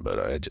the time, but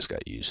I just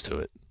got used to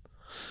it.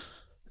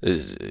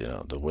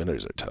 The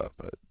winters are tough,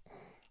 but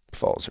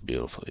falls are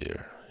beautiful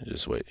here. You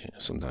just wait.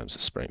 Sometimes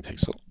the spring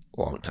takes a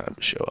long time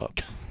to show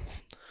up.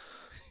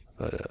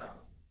 But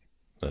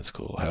that's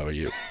cool. How are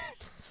you?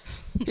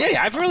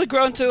 Yeah, I've really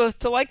grown to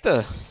like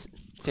the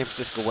San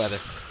Francisco weather.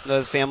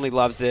 The family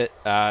loves it.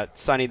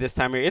 It's sunny this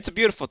time of year. It's a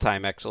beautiful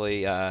time,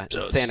 actually.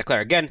 Santa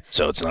Clara. Again,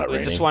 so it's not raining?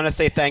 I just want to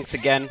say thanks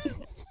again.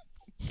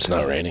 It's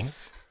not raining?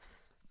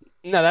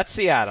 No, that's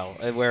Seattle,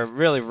 where it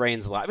really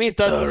rains a lot. I mean, it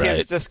does in San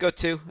Francisco,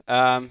 too.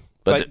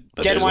 But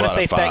again, want to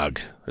say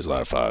thanks. There's a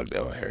lot of fog,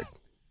 though, I heard.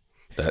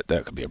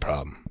 That could be a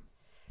problem.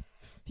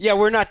 Yeah,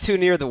 we're not too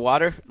near the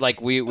water. Like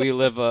we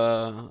live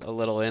a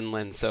little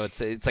inland, so it's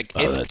like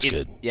that's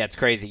good. Yeah, it's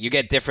crazy. You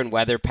get different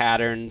weather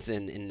patterns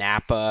in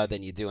Napa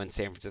than you do in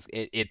San Francisco.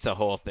 It's a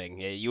whole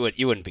thing. Yeah, you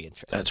wouldn't be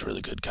interested. That's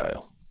really good,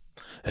 Kyle.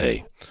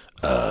 Hey,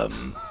 I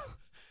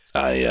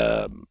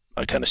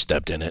kind of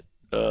stepped in it.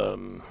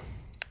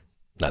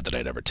 Not that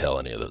I'd ever tell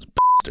any of those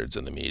bastards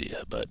in the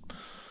media, but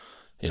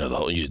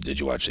did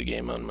you watch the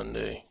game on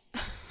Monday?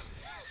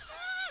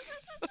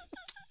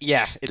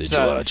 Yeah, did you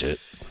watch it?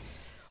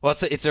 Well,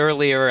 it's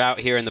earlier out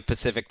here in the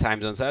Pacific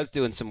time zone, so I was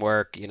doing some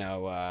work,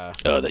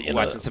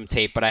 watching some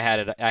tape, but I had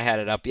it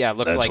up. Yeah, it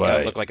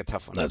looked like a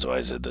tough one. That's why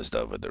I said the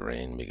stuff with the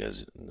rain,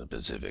 because in the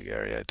Pacific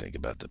area, I think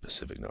about the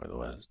Pacific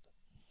Northwest.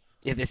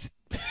 Yeah,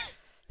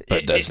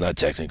 but that's not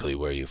technically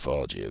where you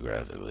fall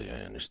geographically. I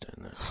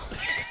understand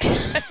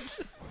that.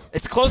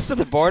 It's close to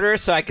the border,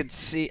 so I could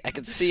see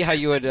how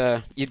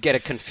you'd get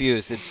it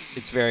confused.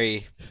 It's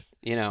very,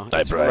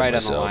 it's right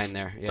on the line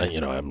there.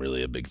 Yeah. I'm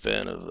really a big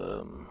fan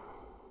of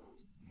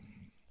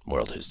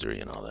world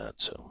history and all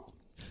that,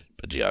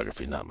 but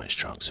geography not my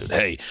strong suit.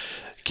 Hey,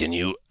 can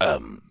you I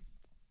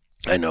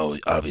know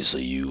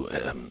obviously you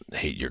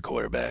hate your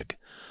quarterback,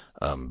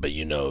 but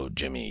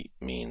Jimmy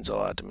means a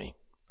lot to me.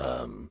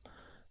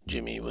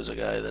 Jimmy was a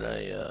guy that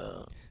I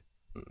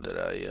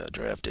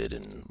drafted,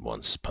 and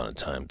once upon a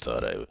time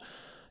thought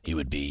he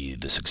would be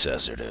the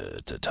successor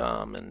to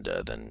Tom, and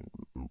then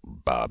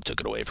Bob took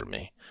it away from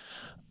me,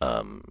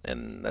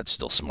 and that's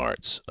still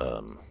smarts.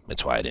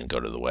 It's why I didn't go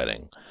to the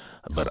wedding.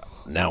 But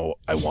now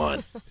I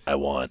want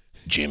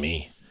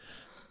Jimmy,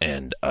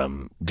 and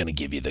I'm going to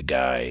give you the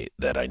guy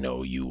that I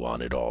know you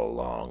wanted all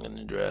along in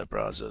the draft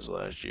process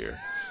last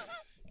year.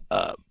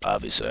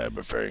 Obviously, I'm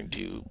referring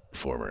to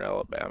former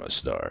Alabama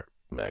star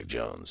Mac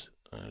Jones,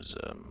 who's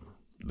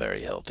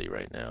very healthy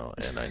right now,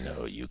 and I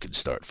know you could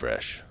start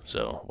fresh.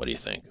 So what do you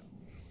think?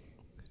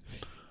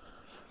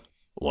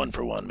 1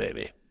 for 1,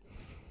 baby.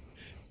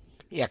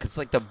 Yeah, because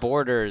the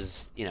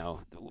borders,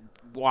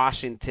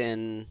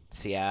 Washington,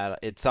 Seattle,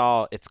 it's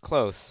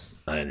close.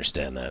 I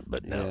understand that,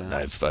 but no, yeah.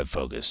 I've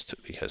focused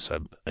because I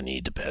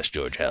need to pass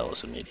George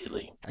Halas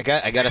immediately. I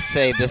gotta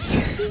say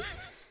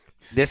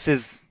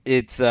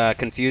it's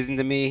confusing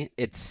to me.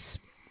 It's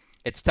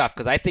tough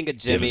because I think of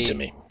Jimmy. Give him to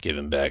me. Give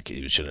him back.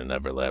 You should have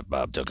never left.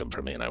 Bob took him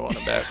from me, and I want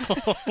him back.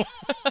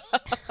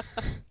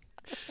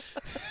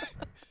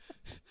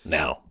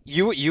 Now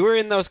you were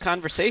in those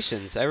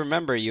conversations. I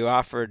remember you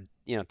offered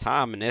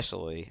Tom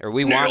initially, or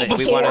we Kneel wanted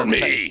before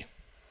me.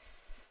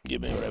 Give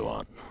me what I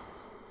want.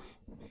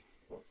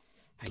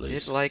 I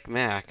did like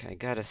Mac, I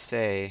gotta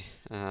say,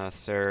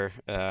 sir.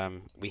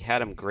 We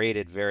had him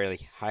graded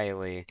very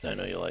highly. I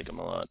know you like him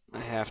a lot. I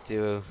have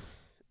to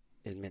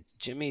admit,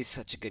 Jimmy's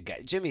such a good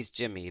guy. Jimmy's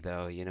Jimmy,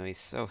 though. He's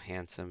so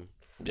handsome.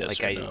 Yes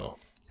or no?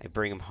 I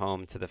bring him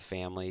home to the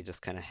family. He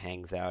just kind of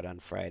hangs out on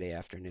Friday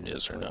afternoons.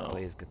 Yes or no?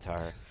 Plays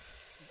guitar.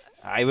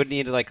 I would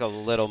need like a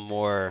little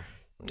more.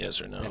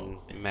 Yes or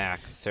no? Than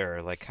Mac,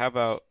 sir. Like, how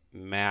about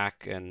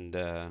Mac and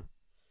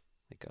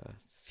like a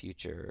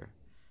future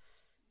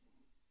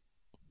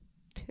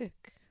pick?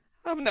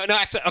 No,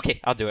 actually, okay,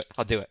 I'll do it.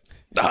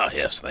 Ah,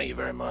 yes, thank you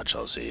very much.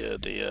 I'll see you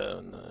at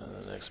the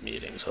next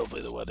meetings.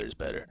 Hopefully the weather's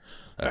better.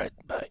 All right,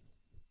 bye.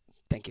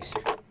 Thank you,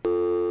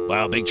 sir.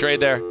 Wow, big trade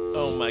there.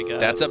 Oh my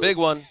God, that's a big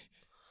one.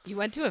 You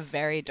went to a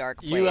very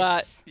dark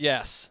place.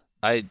 Yes.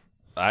 I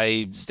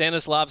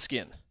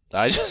Stanislavskian.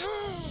 I just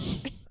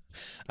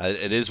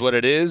it is what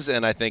it is,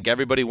 and I think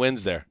everybody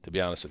wins there, to be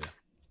honest with you.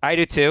 I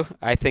do too.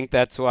 I think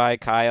that's why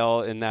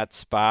Kyle in that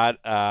spot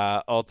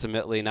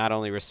ultimately not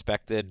only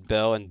respected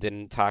Bill and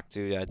didn't talk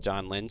to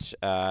John Lynch,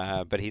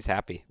 but he's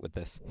happy with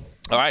this.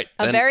 All right.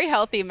 A very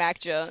healthy Mac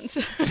Jones.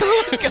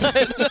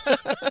 Good.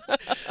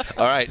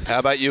 All right. How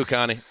about you,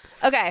 Connie?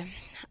 Okay.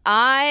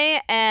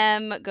 I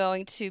am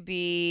going to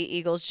be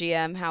Eagles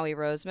GM Howie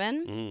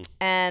Roseman,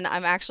 and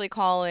I'm actually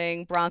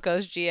calling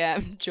Broncos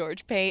GM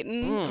George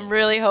Payton. I'm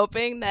really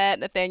hoping that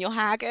Nathaniel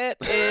Hackett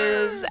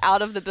is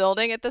out of the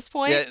building at this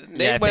point. Yeah,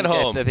 Nate went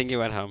home. I think he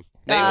went home.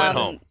 Nate went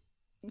home.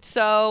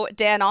 So,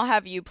 Dan, I'll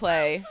have you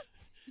play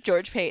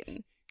George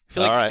Payton.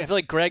 I feel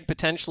like Greg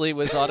potentially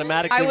was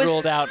automatically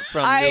ruled out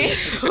from the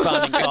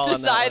responding call. I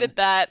decided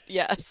that,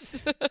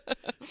 yes.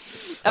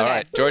 Okay. All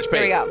right, George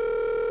Payton. Here we go.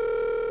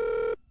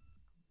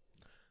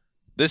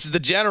 This is the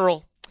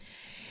general.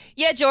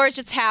 Yeah, George,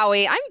 it's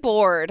Howie. I'm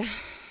bored.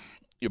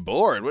 You're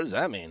bored? What does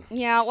that mean?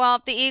 Yeah,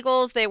 well, the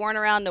Eagles, they weren't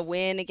around to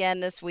win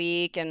again this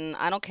week, and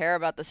I don't care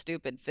about the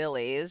stupid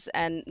Phillies,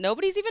 and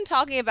nobody's even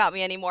talking about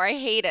me anymore. I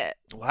hate it.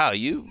 Wow,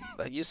 you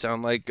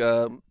sound like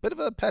a bit of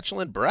a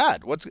petulant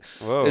brat.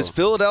 Is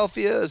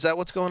Philadelphia, is that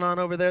what's going on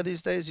over there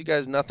these days? You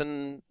guys,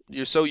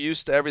 you're so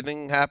used to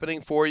everything happening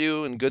for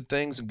you and good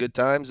things and good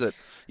times that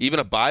even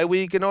a bye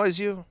week annoys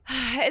you?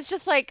 It's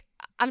just like,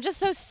 I'm just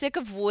so sick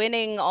of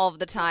winning all of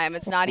the time.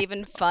 It's not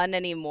even fun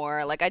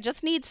anymore. Like, I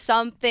just need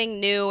something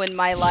new in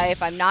my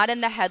life. I'm not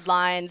in the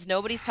headlines.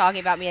 Nobody's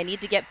talking about me. I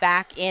need to get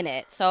back in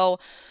it. So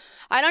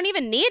I don't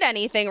even need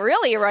anything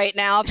really right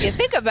now if you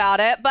think about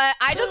it, but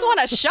I just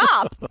want to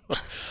shop.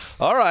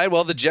 All right.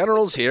 Well, the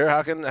general's here.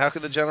 How can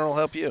the general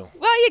help you?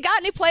 Well, you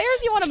got any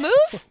players you want to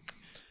move?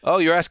 Oh,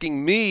 you're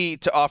asking me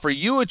to offer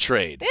you a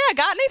trade. Yeah,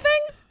 got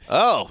anything?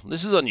 Oh,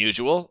 this is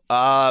unusual.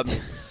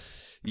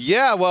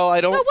 Yeah, well,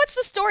 I don't. Well, what's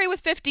the story with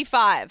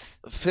 55?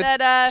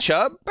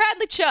 Chubb?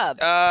 Bradley Chubb.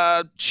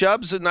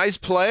 Chubb's a nice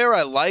player.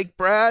 I like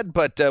Brad,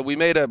 but we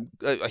made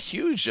a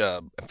huge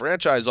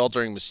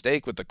franchise-altering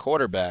mistake with the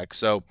quarterback.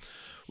 So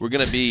we're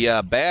going to be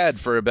bad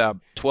for about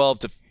 12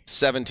 to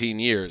 17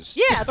 years.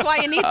 Yeah, that's why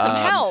you need some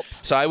help.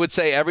 So I would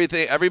say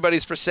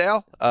everybody's for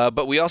sale,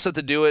 but we also have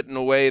to do it in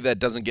a way that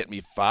doesn't get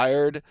me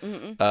fired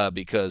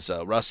because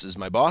Russ is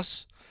my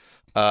boss.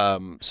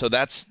 So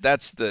that's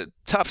the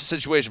tough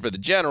situation for the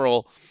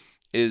general,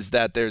 is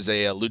that there's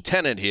a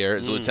lieutenant here.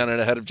 Is a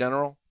lieutenant ahead of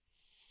general?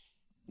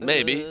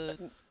 Maybe.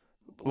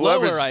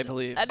 Lower, I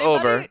believe.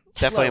 Over.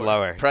 Definitely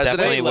lower. President?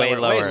 Definitely way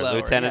lower. Yeah.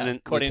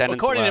 Lieutenant. According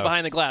to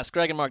Behind the Glass.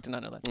 Greg and Mark did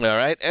not know that. All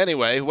right.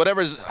 Anyway,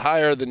 whatever's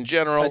higher than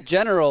general. A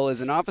general is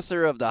an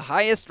officer of the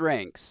highest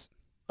ranks.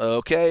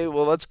 Okay,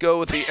 well, let's go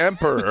with the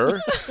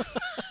emperor.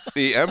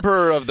 The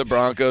emperor of the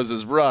Broncos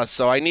is Russ,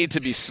 so I need to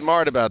be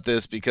smart about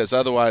this because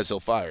otherwise he'll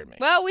fire me.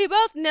 Well, we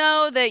both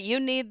know that you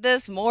need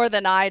this more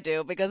than I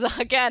do because,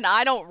 again,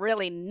 I don't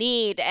really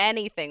need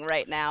anything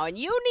right now, and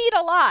you need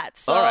a lot.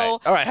 So.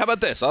 All right. How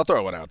about this? I'll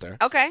throw one out there.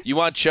 Okay. You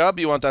want Chubb?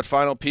 You want that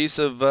final piece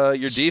of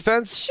your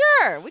defense?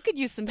 Sure. We could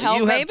use some help,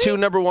 You have maybe. 2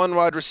 number 1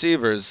 wide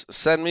receivers.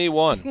 Send me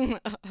one.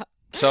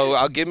 So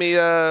I'll give me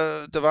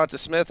Devonta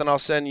Smith, and I'll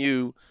send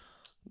you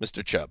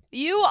Mr. Chubb.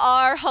 You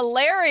are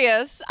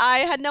hilarious. I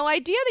had no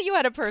idea that you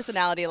had a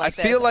personality like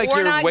this. I feel like We're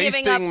you're not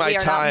wasting giving up. my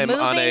time We are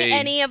not on moving a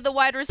any of the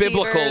wide receivers.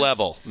 biblical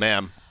level,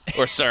 ma'am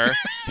or sir.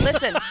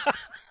 Listen.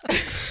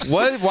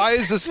 Why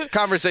is this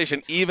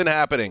conversation even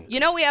happening?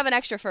 You know we have an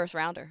extra first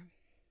rounder.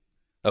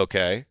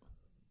 Okay.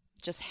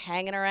 Just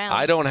hanging around.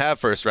 I don't have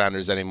first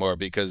rounders anymore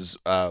because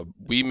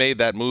we made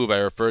that move I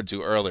referred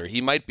to earlier.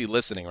 He might be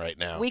listening right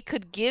now. We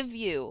could give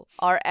you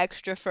our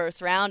extra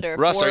first rounder.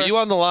 Russ, for are you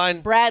on the line?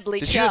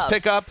 Bradley Did Chubb. you just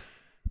pick up?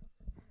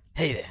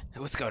 Hey there,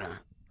 what's going on?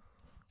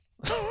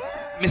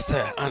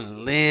 Mr.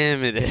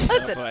 Unlimited.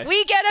 Listen,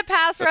 we get a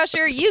pass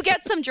rusher. You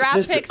get some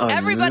draft picks.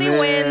 Everybody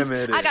wins.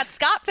 I got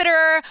Scott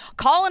Fitterer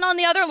calling on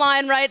the other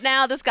line right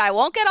now. This guy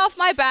won't get off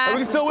my back.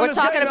 We're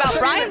talking about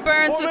Brian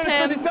Burns with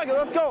him.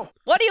 Let's go.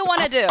 What do you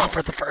want to do?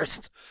 Offer the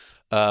first.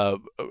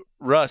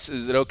 Russ,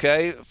 is it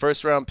okay?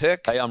 First round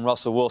pick? Hey, I'm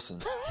Russell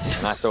Wilson,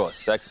 and I throw a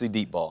sexy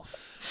deep ball.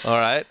 All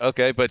right,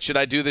 okay. But should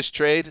I do this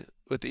trade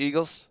with the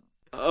Eagles?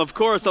 Of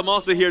course, I'm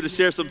also here to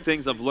share some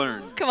things I've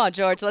learned. Come on,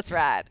 George. Let's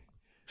ride.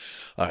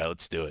 All right,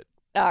 let's do it.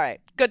 All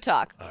right. Good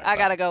talk. Right, I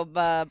got to go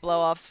blow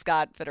off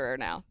Scott Fitterer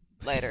now.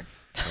 Later.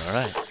 All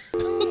right.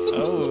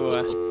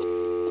 Oh.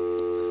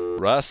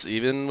 Russ,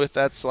 even with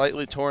that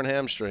slightly torn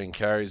hamstring,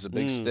 carries a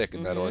big stick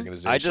in that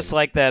organization. I just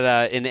like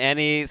that in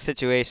any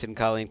situation,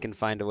 Colleen can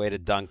find a way to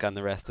dunk on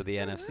the rest of the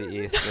NFC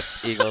East with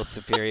Eagles'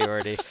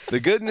 superiority. The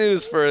good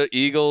news for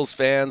Eagles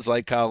fans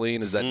like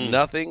Colleen is that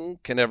nothing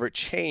can ever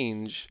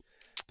change.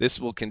 This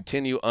will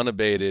continue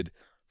unabated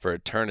for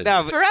eternity.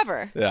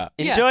 Forever. Yeah.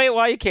 Enjoy it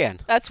while you can.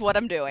 That's what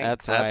I'm doing.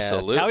 That's why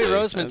absolutely. Howie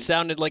Roseman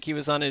sounded like he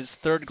was on his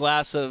third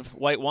glass of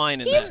white wine.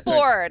 He's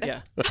bored.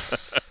 Yeah.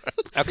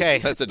 Okay.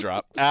 That's a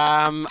drop.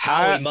 Howie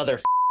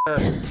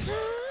motherfucker.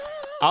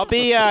 I'll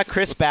be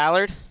Chris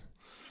Ballard.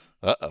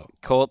 Uh-oh.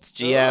 Colts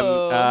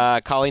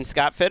GM Colleen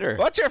Scott Fitter.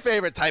 What's your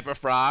favorite type of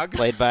frog?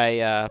 Played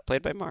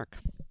by Mark.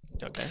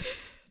 Okay.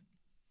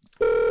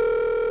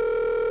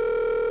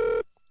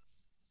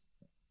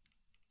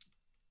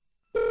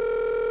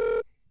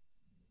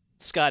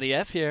 Scotty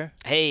F here.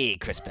 Hey,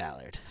 Chris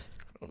Ballard.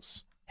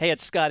 Hey,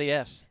 it's Scotty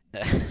F.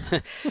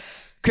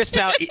 Chris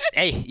Ballard.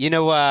 Hey, you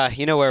know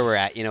where we're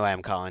at. You know why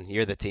I'm calling.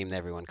 You're the team that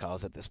everyone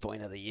calls at this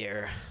point of the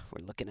year.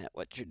 We're looking at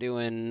what you're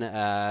doing,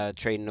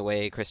 trading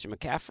away Christian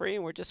McCaffrey,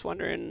 and we're just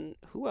wondering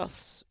who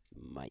else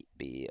might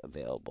be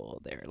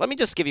available there. Let me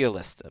just give you a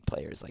list of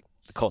players like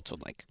the Colts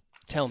would like.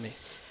 Tell me.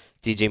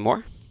 DJ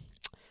Moore,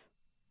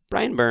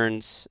 Brian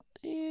Burns,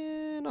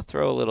 and I'll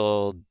throw a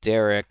little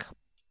Derek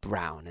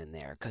Brown in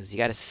there because you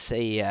got to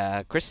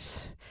say,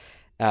 Chris,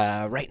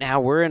 right now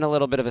we're in a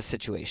little bit of a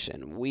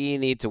situation. We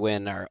need to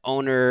win. Our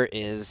owner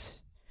is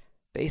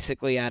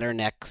basically at our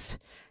necks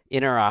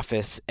in our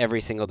office every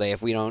single day.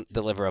 If we don't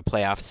deliver a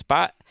playoff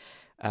spot,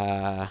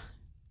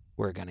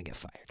 we're going to get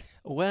fired.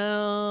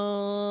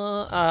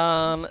 Well,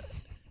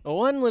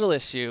 one little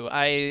issue.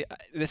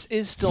 This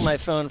is still my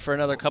phone for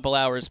another couple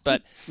hours,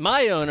 but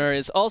my owner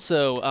is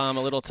also a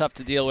little tough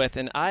to deal with,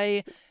 and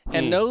I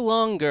am no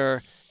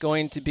longer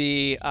going to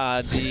be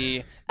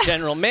the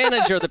general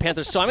manager of the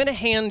Panthers. So I'm going to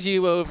hand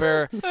you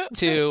over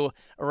to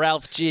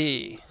Ralph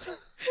G.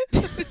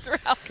 It's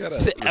Ralph.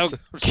 Gotta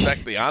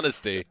respect the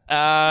honesty.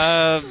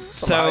 High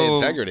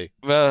integrity.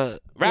 Ralph,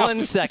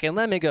 1 second.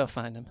 Let me go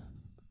find him.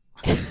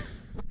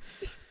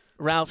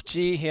 Ralph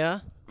G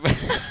here.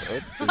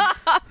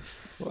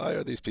 Why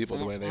are these people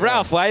the way they are?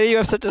 Ralph, why do you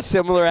have such a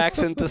similar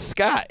accent to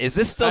Scott? Is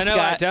this still Scott?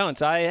 I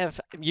don't. I have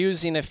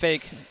using a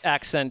fake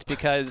accent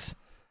because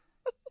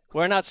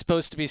we're not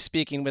supposed to be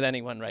speaking with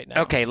anyone right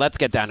now. Okay, let's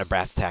get down to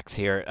brass tacks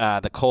here.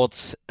 The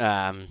Colts,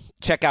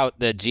 check out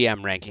the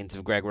GM rankings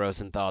of Greg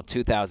Rosenthal,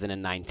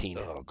 2019.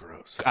 Oh,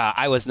 gross.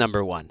 I was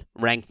number one,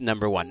 ranked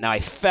number one. Now I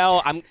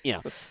fell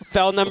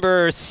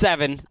number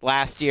 7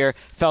 last year,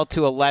 fell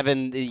to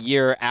 11 the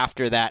year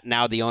after that.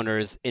 Now the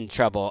owner's in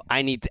trouble.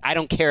 I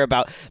don't care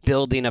about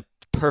building a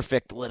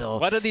perfect little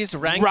what are these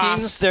rankings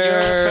roster. You're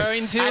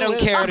referring to? I don't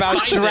care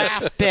about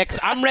draft picks.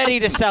 I'm ready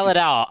to sell it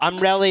all. I'm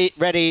really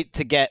ready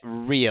to get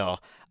real.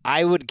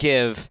 I would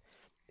give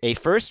a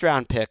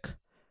first-round pick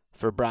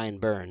for Brian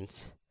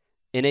Burns.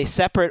 In a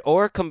separate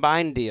or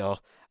combined deal,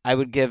 I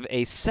would give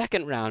a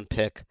second-round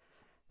pick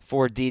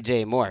for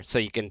DJ Moore. So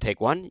you can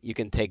take one, you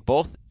can take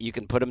both, you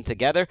can put them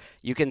together,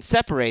 you can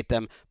separate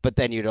them, but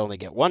then you'd only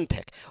get one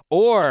pick.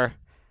 Or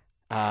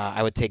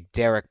I would take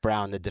Derek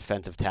Brown, the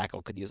defensive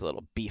tackle, could use a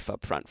little beef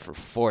up front for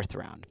 4th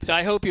round pick.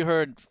 I hope you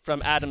heard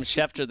from Adam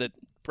Schefter that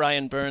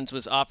Brian Burns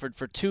was offered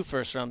for 2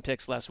 first-round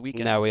picks last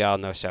weekend. Now we all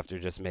know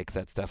Schefter just makes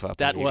that stuff up.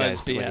 That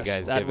was BS. When you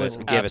guys that was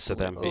give it to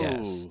them.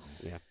 BS.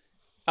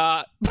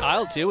 Yeah.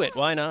 I'll do it.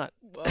 Why not?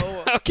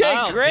 Okay,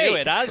 I'll great. do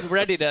it. I'm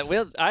ready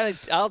to.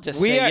 I'll just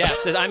say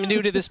yes. I'm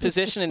new to this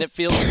position, and it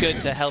feels good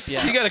to help you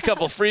out. You got a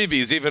couple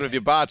freebies, even if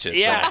you botch it.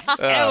 Yeah, So,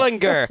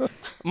 Ellinger,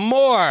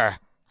 Moore,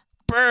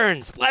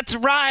 Burns. Let's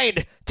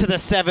ride to the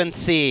 7th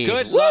seed.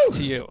 Good luck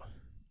to you.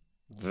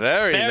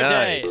 Very Fair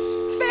nice.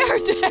 day. Fair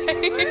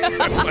day.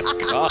 Oh,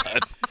 my God.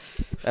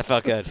 That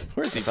felt good.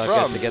 Where's he Felt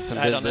from? good to get some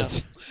I don't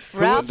business.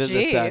 Ralph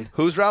business G. done.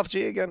 Who's Ralph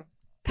G again?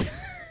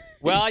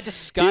 Well, I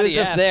just Scotty He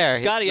was just F. there.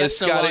 Scotty The F.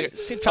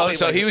 Scotty-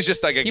 so he was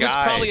just like a he was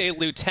guy. probably a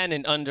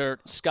lieutenant under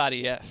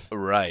Scotty F.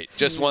 Right.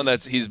 Just one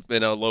that's he's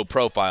been a low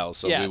profile,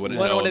 so yeah, we wouldn't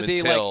one know of him the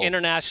until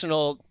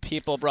international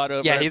people brought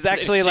over. Yeah, he's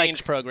actually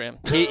exchange program.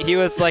 He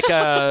was like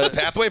a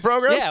Pathway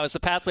program. Yeah, it was the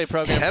Pathway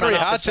program. Henry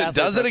front office Hodgson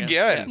pathway does it program.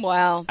 again. Yeah.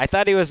 Wow. I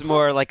thought he was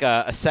more like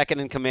a second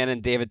in command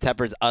in David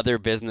Tepper's other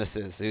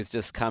businesses. Who's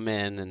just come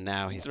in and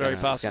now he's very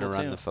going possible, to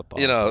run too. the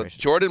football. You know,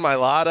 operation. Jordan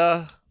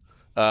Mailata,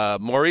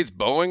 Maurice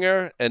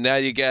Bowinger, and now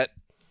you get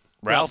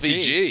Ralphie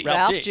G.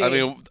 Ralph G. I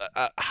mean,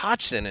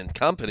 Hodgson and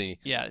company.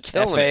 Yeah, it's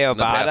killing F.A. it in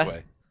the Obata.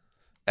 pathway.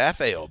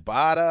 F.A.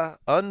 Obata,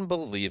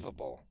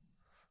 unbelievable.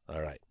 All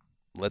right,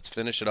 let's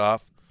finish it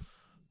off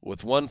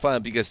with one final,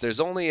 because there's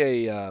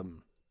only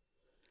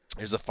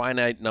there's a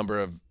finite number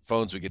of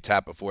phones we could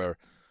tap before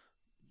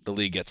the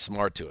league gets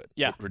smart to it.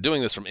 Yeah. We're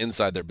doing this from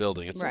inside their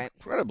building. It's Right.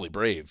 incredibly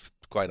brave,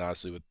 quite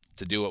honestly,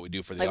 to do what we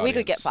do for the Like audience. we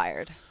could get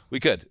fired. We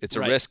could. It's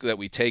a Right. risk that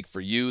we take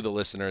for you, the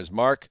listeners.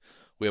 Mark,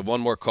 we have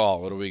one more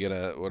call. What are we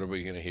gonna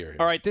hear here?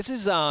 All right, this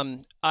is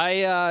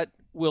I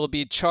will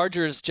be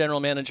Chargers general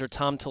manager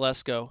Tom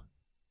Telesco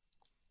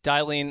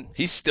dialing.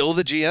 He's still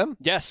the GM?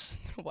 Yes.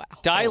 Wow.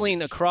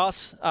 Dialing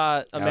across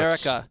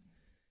America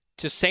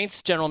to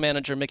Saints general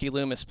manager Mickey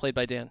Loomis, played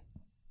by Dan.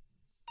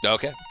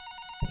 Okay.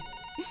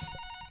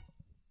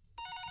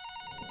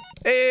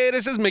 Hey,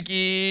 this is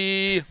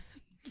Mickey.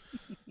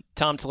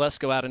 Tom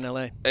Telesco out in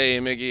L.A. Hey,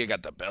 Mickey, I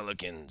got the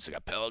Pelicans. I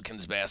got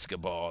Pelicans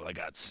basketball. I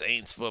got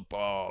Saints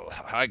football.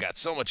 I got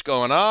so much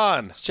going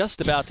on. I was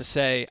just about to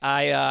say,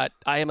 I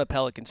am a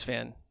Pelicans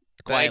fan.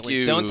 Quietly. Thank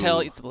you. Don't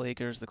tell the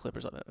Lakers, the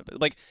Clippers.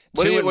 Like,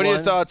 what are your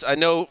thoughts? I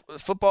know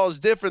football is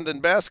different than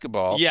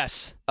basketball.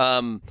 Yes.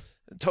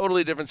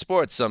 Totally different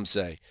sports, some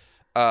say.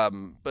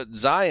 But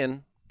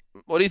Zion,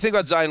 what do you think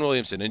about Zion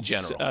Williamson in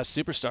general?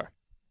 Superstar.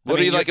 What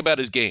do you like about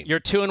his game? You're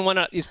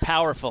 2-1. He's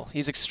powerful.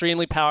 He's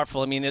extremely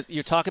powerful. I mean,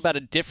 you talk about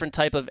a different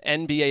type of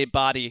NBA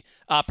body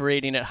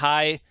operating at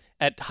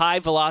high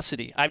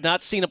velocity. I've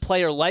not seen a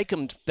player like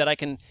him that I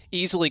can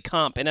easily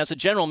comp. And as a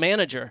general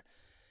manager,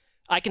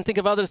 I can think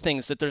of other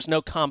things that there's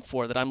no comp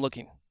for that I'm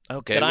looking.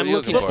 Okay. That I'm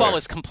looking. Football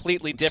is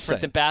completely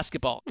different than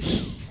basketball.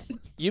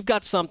 You've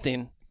got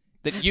something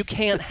that you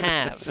can't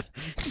have.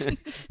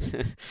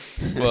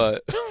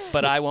 What?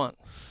 But I want.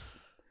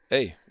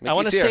 Hey, I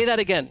want to say that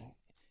again.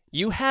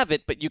 You have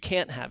it, but you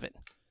can't have it.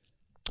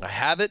 I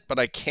have it, but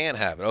I can't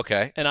have it.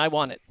 Okay. And I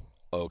want it.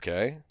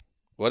 Okay.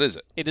 What is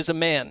it? It is a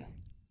man.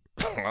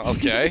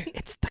 Okay.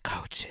 It's the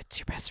coach. It's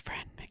your best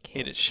friend,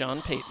 Mickey. It is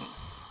Sean Payton.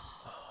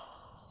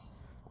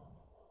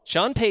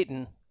 Sean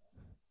Payton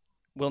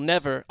will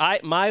never.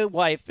 My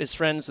wife is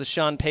friends with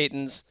Sean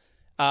Payton's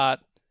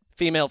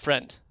female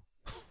friend.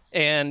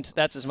 And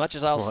that's as much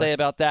as I'll say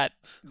about that.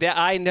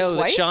 I know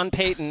that Sean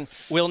Payton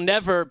will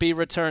never be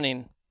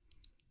returning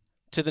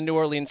to the New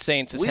Orleans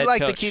Saints as head coach.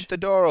 We like to keep the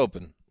door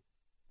open.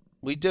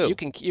 We do.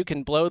 You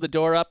can blow the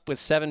door up with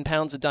 7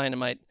 pounds of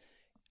dynamite.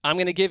 I'm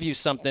going to give you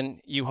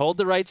something. You hold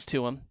the rights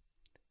to him.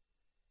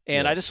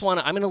 And yes.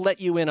 I'm going to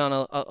let you in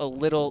on a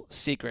little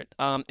secret.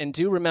 And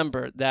do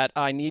remember that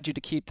I need you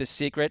to keep this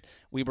secret.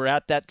 We were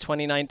at that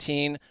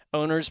 2019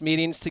 owners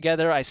meetings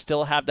together. I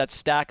still have that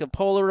stack of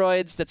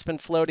Polaroids that's been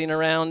floating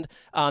around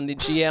on the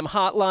GM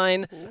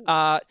hotline.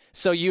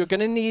 So you're going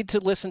to need to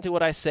listen to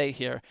what I say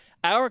here.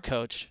 Our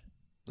coach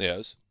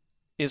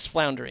is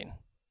floundering.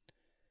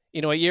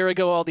 You know, a year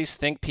ago, all these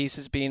think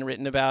pieces being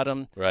written about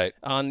him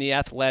on The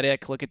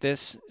Athletic. Look at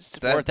this,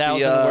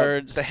 4,000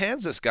 words. The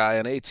Hansas guy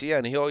on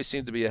ATN, he always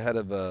seemed to be ahead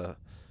of the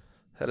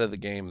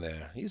game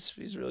there. He's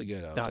really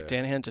good out there.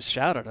 Dan Hansis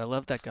shouted. I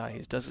love that guy. He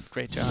does a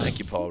great job. Thank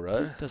you, Paul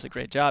Rudd. Does a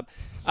great job.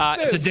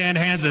 It's a Dan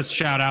Hansis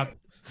shout out.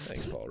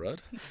 Thanks, Paul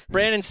Rudd.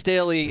 Brandon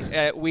Staley,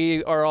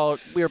 we are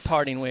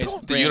parting ways.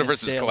 The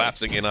universe is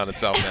collapsing in on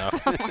itself now.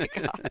 Oh my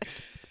God.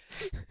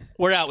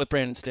 We're out with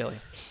Brandon Staley.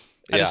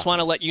 I just want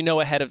to let you know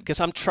ahead of, because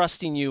I'm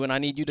trusting you and I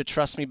need you to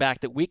trust me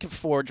back, that we can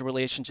forge a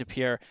relationship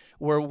here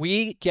where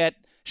we get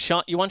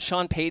Sean. You want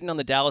Sean Payton on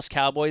the Dallas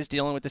Cowboys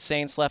dealing with the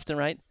Saints left and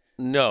right?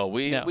 No,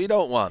 we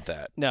don't want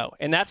that. No,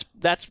 and that's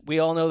we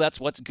all know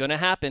that's what's going to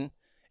happen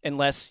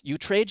unless you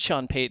trade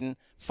Sean Payton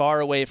far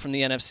away from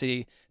the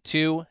NFC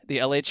to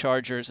the LA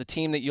Chargers, a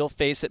team that you'll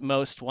face at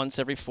most once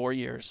every 4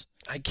 years.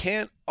 I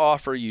can't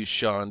offer you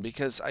Sean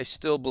because I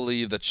still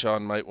believe that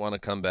Sean might want to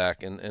come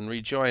back and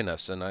rejoin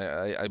us, and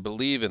I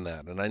believe in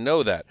that, and I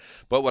know that.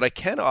 But what I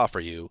can offer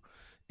you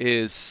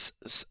is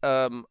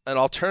an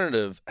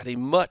alternative at a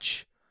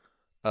much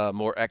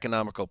more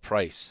economical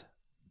price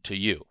to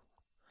you.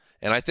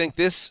 And I think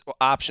this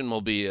option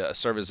will be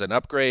serve as an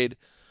upgrade,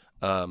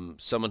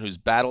 someone who's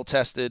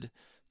battle-tested,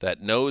 that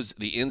knows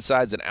the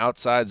insides and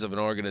outsides of an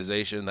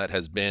organization that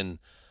has been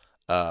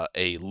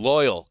a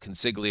loyal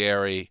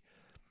consigliere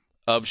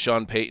of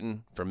Sean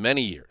Payton for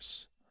many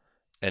years.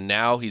 And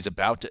now he's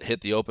about to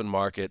hit the open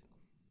market.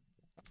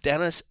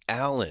 Dennis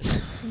Allen.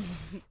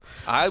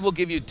 I will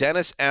give you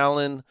Dennis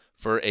Allen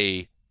for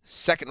a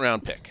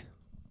second-round pick.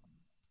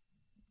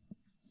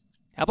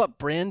 How about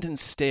Brandon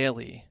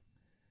Staley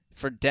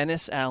for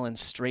Dennis Allen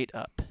straight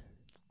up?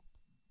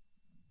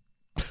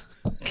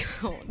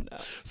 Oh, no.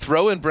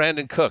 Throw in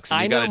Brandon Cooks.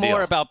 I know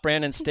more about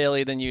Brandon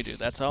Staley than you do.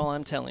 That's all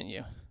I'm telling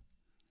you.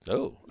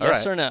 Oh, all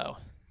yes right. Or no?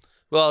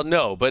 Well,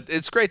 no, but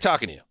it's great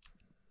talking to you.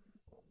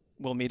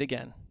 We'll meet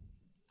again.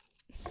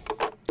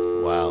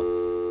 Wow.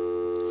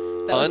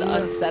 That was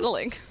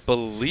unsettling.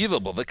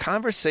 Unbelievable. The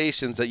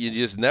conversations that you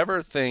just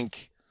never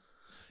think.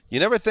 You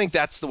never think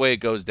that's the way it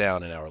goes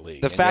down in our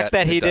league. The fact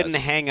that he didn't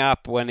hang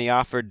up when he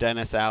offered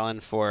Dennis Allen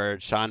for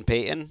Sean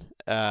Payton,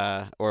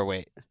 Dennis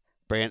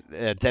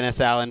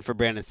Allen for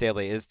Brandon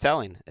Staley is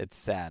telling. It's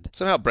sad.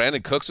 Somehow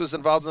Brandon Cooks was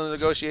involved in the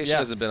negotiation.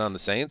 Hasn't been on the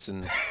Saints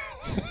and.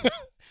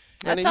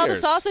 That's how the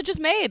sausage is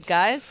made,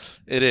 guys.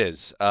 It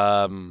is.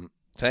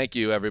 Thank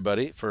you,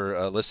 everybody,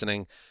 for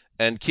listening,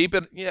 and keep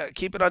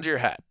it under your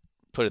hat.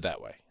 Put it that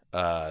way.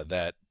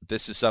 That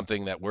this is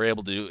something that we're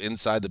able to do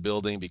inside the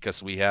building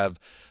because we have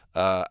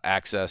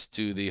access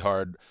to the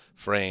hard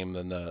frame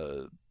and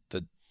the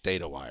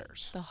data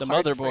wires. The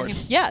motherboard.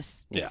 Frame.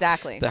 Yes,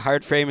 exactly. The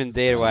hard frame and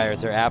data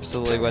wires are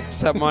absolutely what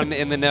someone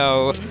in the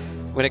know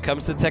When it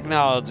comes to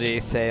technology,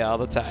 say all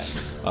the time.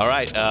 All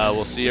right,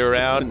 we'll see you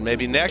around.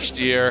 Maybe next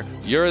year,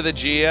 you're the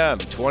GM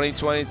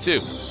 2022.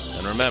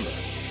 And remember,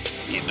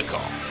 heed the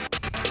call.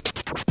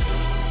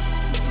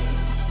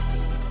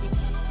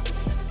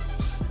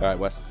 All right,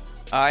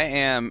 Wes. I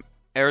am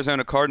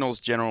Arizona Cardinals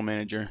general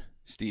manager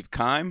Steve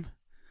Keim.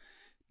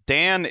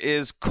 Dan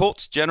is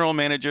Colts general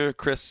manager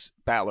Chris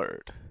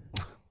Ballard.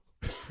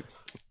 Here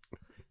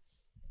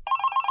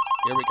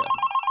we go.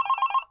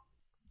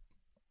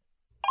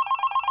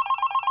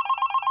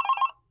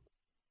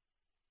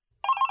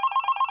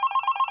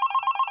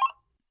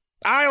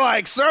 I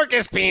like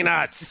circus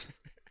peanuts.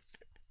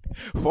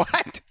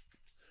 What?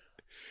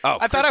 Oh,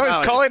 I thought I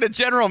was calling a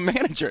general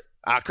manager.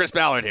 Chris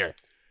Ballard here.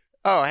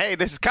 Oh, hey,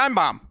 this is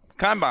Keimbaum.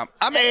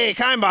 Hey,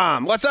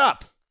 Keimbaum, what's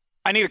up?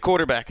 I need a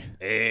quarterback.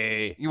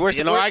 Hey,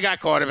 I got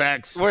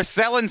quarterbacks. We're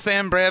selling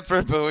Sam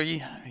Bradford, but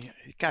the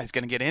guy's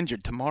going to get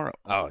injured tomorrow.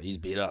 Oh, he's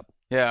beat up.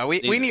 Yeah, we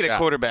need a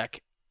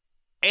quarterback.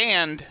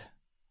 And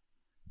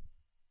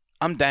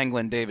I'm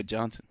dangling David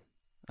Johnson.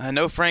 I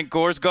know Frank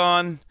Gore's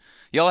gone.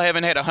 Y'all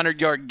haven't had a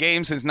 100-yard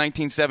game since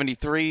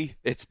 1973.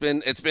 It's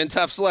been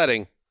tough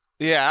sledding.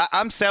 Yeah,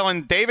 I'm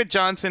selling David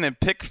Johnson and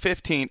pick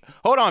 15.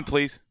 Hold on,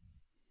 please.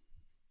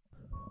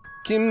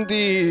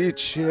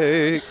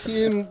 Kimdiche,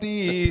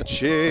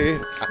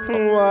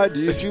 why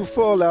did you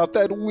fall out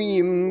that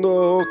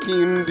window?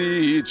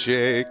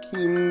 Kimdiche,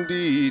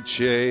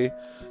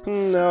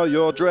 now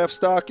your draft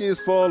stock is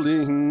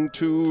falling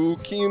too.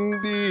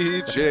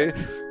 Kimdiche,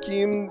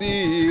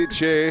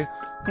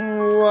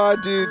 why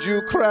did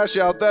you crash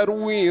out that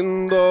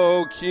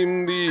window?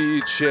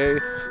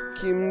 Kimdiche,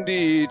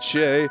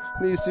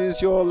 this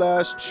is your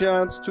last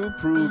chance to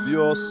prove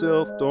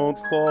yourself. Don't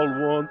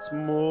fall once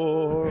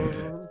more.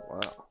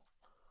 Wow.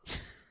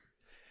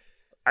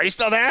 Are you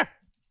still there?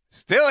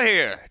 Still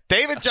here.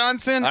 David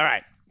Johnson. All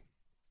right.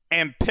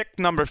 And pick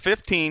number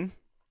 15.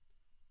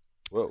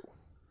 Whoa.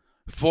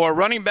 For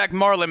running back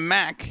Marlon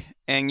Mack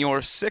and your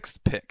 6th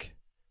pick.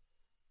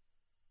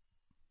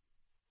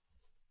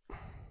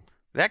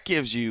 That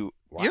gives you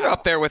you're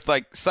up there with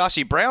like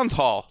Sashi Brown's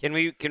haul. Can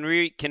we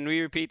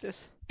repeat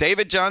this?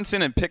 David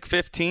Johnson and pick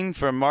 15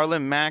 for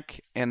Marlon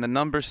Mack and the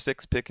number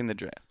 6 pick in the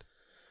draft.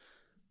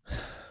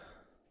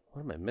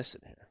 What am I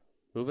missing here?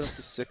 Moving up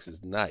to 6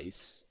 is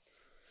nice.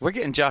 We're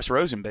getting Josh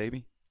Rosen,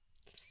 baby.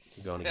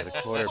 You're going to get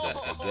a quarterback.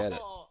 I get it.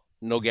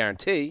 No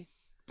guarantee.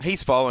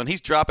 He's falling.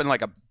 He's dropping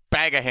like a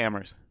bag of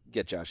hammers.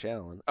 Get Josh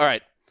Allen. All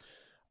right.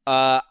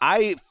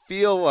 I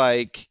feel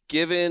like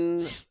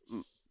given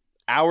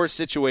our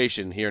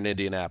situation here in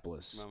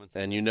Indianapolis,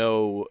 and you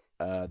know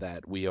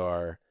that we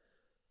are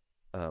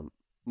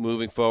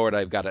moving forward.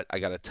 I got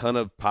a ton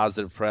of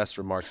positive press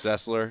from Mark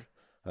Sessler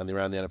on the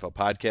Around the NFL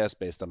podcast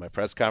based on my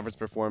press conference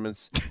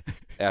performance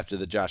after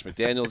the Josh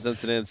McDaniels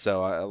incident.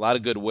 So a lot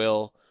of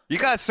goodwill. You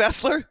got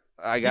Sessler?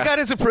 You got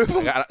his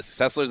approval?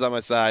 Sessler's on my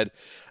side.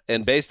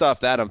 And based off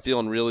that, I'm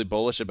feeling really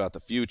bullish about the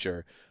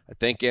future. I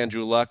think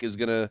Andrew Luck is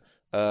going to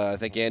I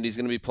think Andy's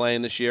going to be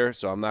playing this year,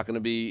 so I'm not going to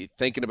be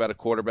thinking about a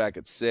quarterback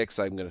at 6.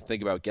 I'm going to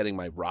think about getting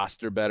my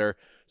roster better.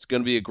 It's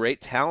going to be a great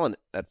talent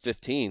at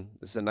 15.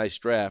 This is a nice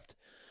draft.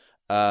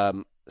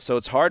 So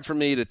it's hard for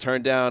me to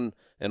turn down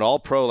an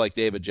all-pro like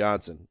David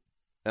Johnson.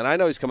 And I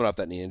know he's coming off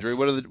that knee injury.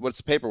 What's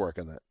the paperwork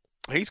on that?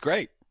 He's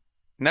great.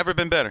 Never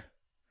been better.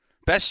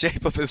 Best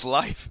shape of his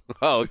life.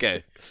 Oh,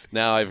 okay.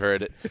 Now I've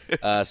heard it.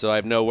 So I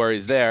have no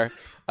worries there.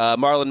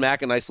 Marlon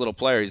Mack, a nice little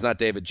player. He's not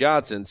David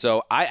Johnson.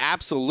 So I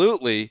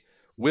absolutely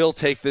will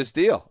take this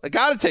deal. I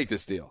got to take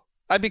this deal.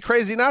 I'd be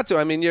crazy not to.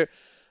 I mean,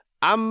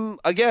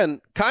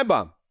 again,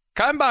 Keimbaum.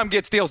 Keimbaum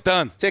gets deals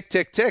done. Tick,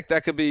 tick, tick.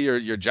 That could be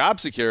your job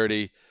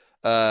security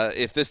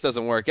if this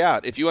doesn't work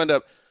out. If you end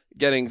up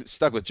getting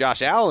stuck with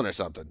Josh Allen or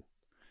something,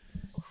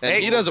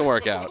 and he doesn't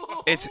work out.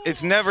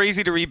 It's never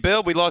easy to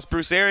rebuild. We lost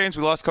Bruce Arians.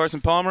 We lost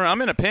Carson Palmer.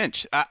 I'm in a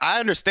pinch. I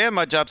understand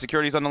my job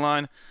security's on the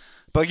line,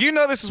 but you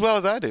know this as well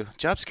as I do.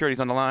 Job security's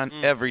on the line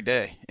every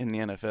day in the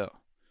NFL.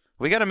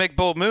 We got to make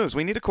bold moves.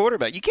 We need a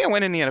quarterback. You can't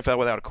win in the NFL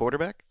without a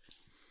quarterback.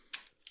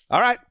 All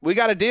right, we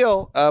got a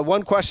deal.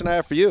 One question I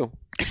have for you.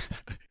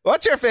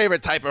 What's your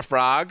favorite type of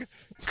frog?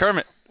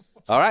 Kermit.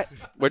 All right,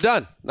 we're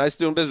done. Nice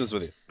doing business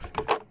with you.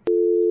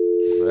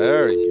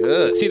 Very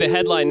good. See the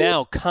headline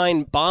now,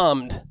 Keim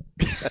bombed.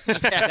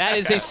 That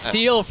is a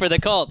steal for the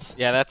Colts.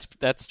 Yeah,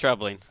 that's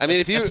troubling. I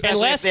mean,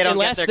 unless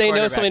they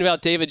know something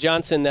about David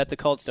Johnson that the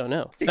Colts don't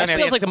know. That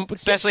feels like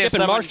especially if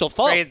someone Marshall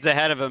fault. trades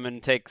ahead of him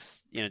and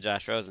takes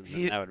Josh Rosen.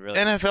 That would really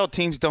NFL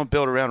teams don't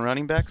build around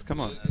running backs. Come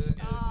on.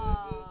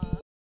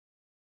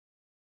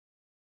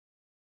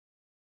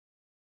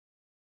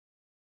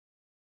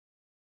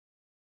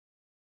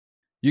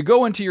 You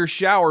go into your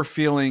shower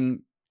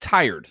feeling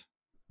tired,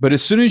 but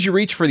as soon as you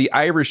reach for the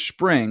Irish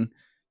Spring,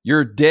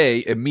 your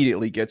day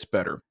immediately gets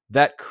better.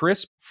 That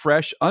crisp,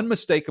 fresh,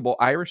 unmistakable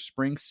Irish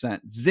Spring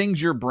scent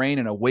zings your brain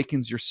and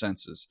awakens your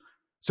senses.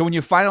 So when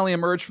you finally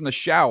emerge from the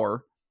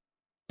shower,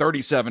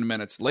 37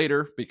 minutes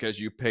later, because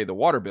you pay the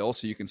water bill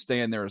so you can stay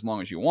in there as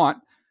long as you want,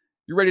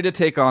 you're ready to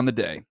take on the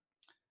day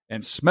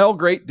and smell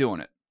great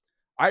doing it.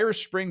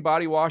 Irish Spring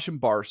Body Wash and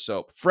Bar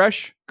Soap.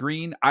 Fresh,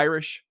 green,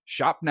 Irish.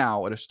 Shop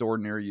now at a store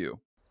near you.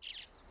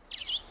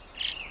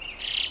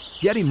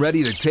 Getting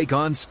ready to take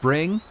on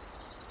spring?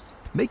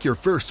 Make your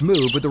first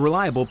move with the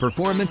reliable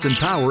performance and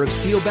power of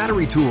Steel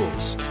battery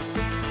tools.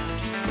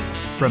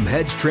 From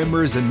hedge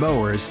trimmers and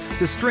mowers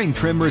to string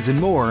trimmers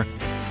and more,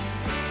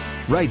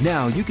 right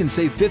now you can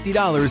save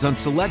 $50 on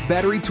select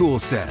battery tool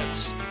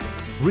sets.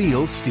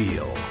 Real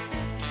Steel.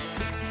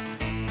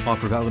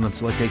 Offer valid on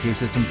select AK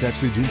system sets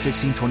through June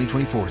 16,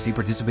 2024. See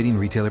participating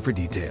retailer for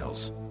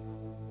details.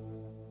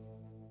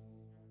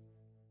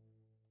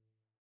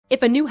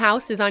 If a new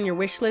house is on your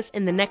wish list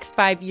in the next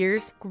 5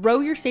 years,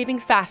 grow your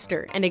savings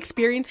faster and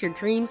experience your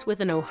dreams with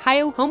an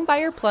Ohio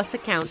Homebuyer Plus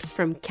account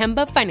from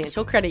Kemba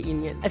Financial Credit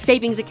Union. A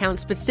savings account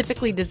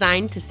specifically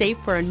designed to save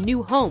for a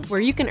new home, where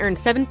you can earn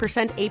 7%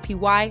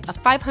 APY,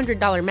 a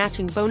 $500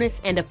 matching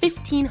bonus, and a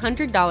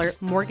 $1,500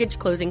 mortgage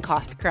closing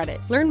cost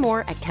credit. Learn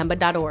more at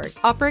Kemba.org.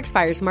 Offer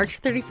expires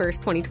March 31st,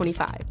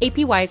 2025.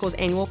 APY equals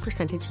annual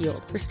percentage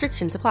yield.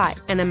 Restrictions apply.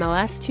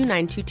 NMLS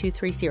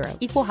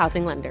 292230. Equal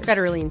housing lender.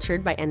 Federally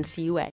insured by NCUA.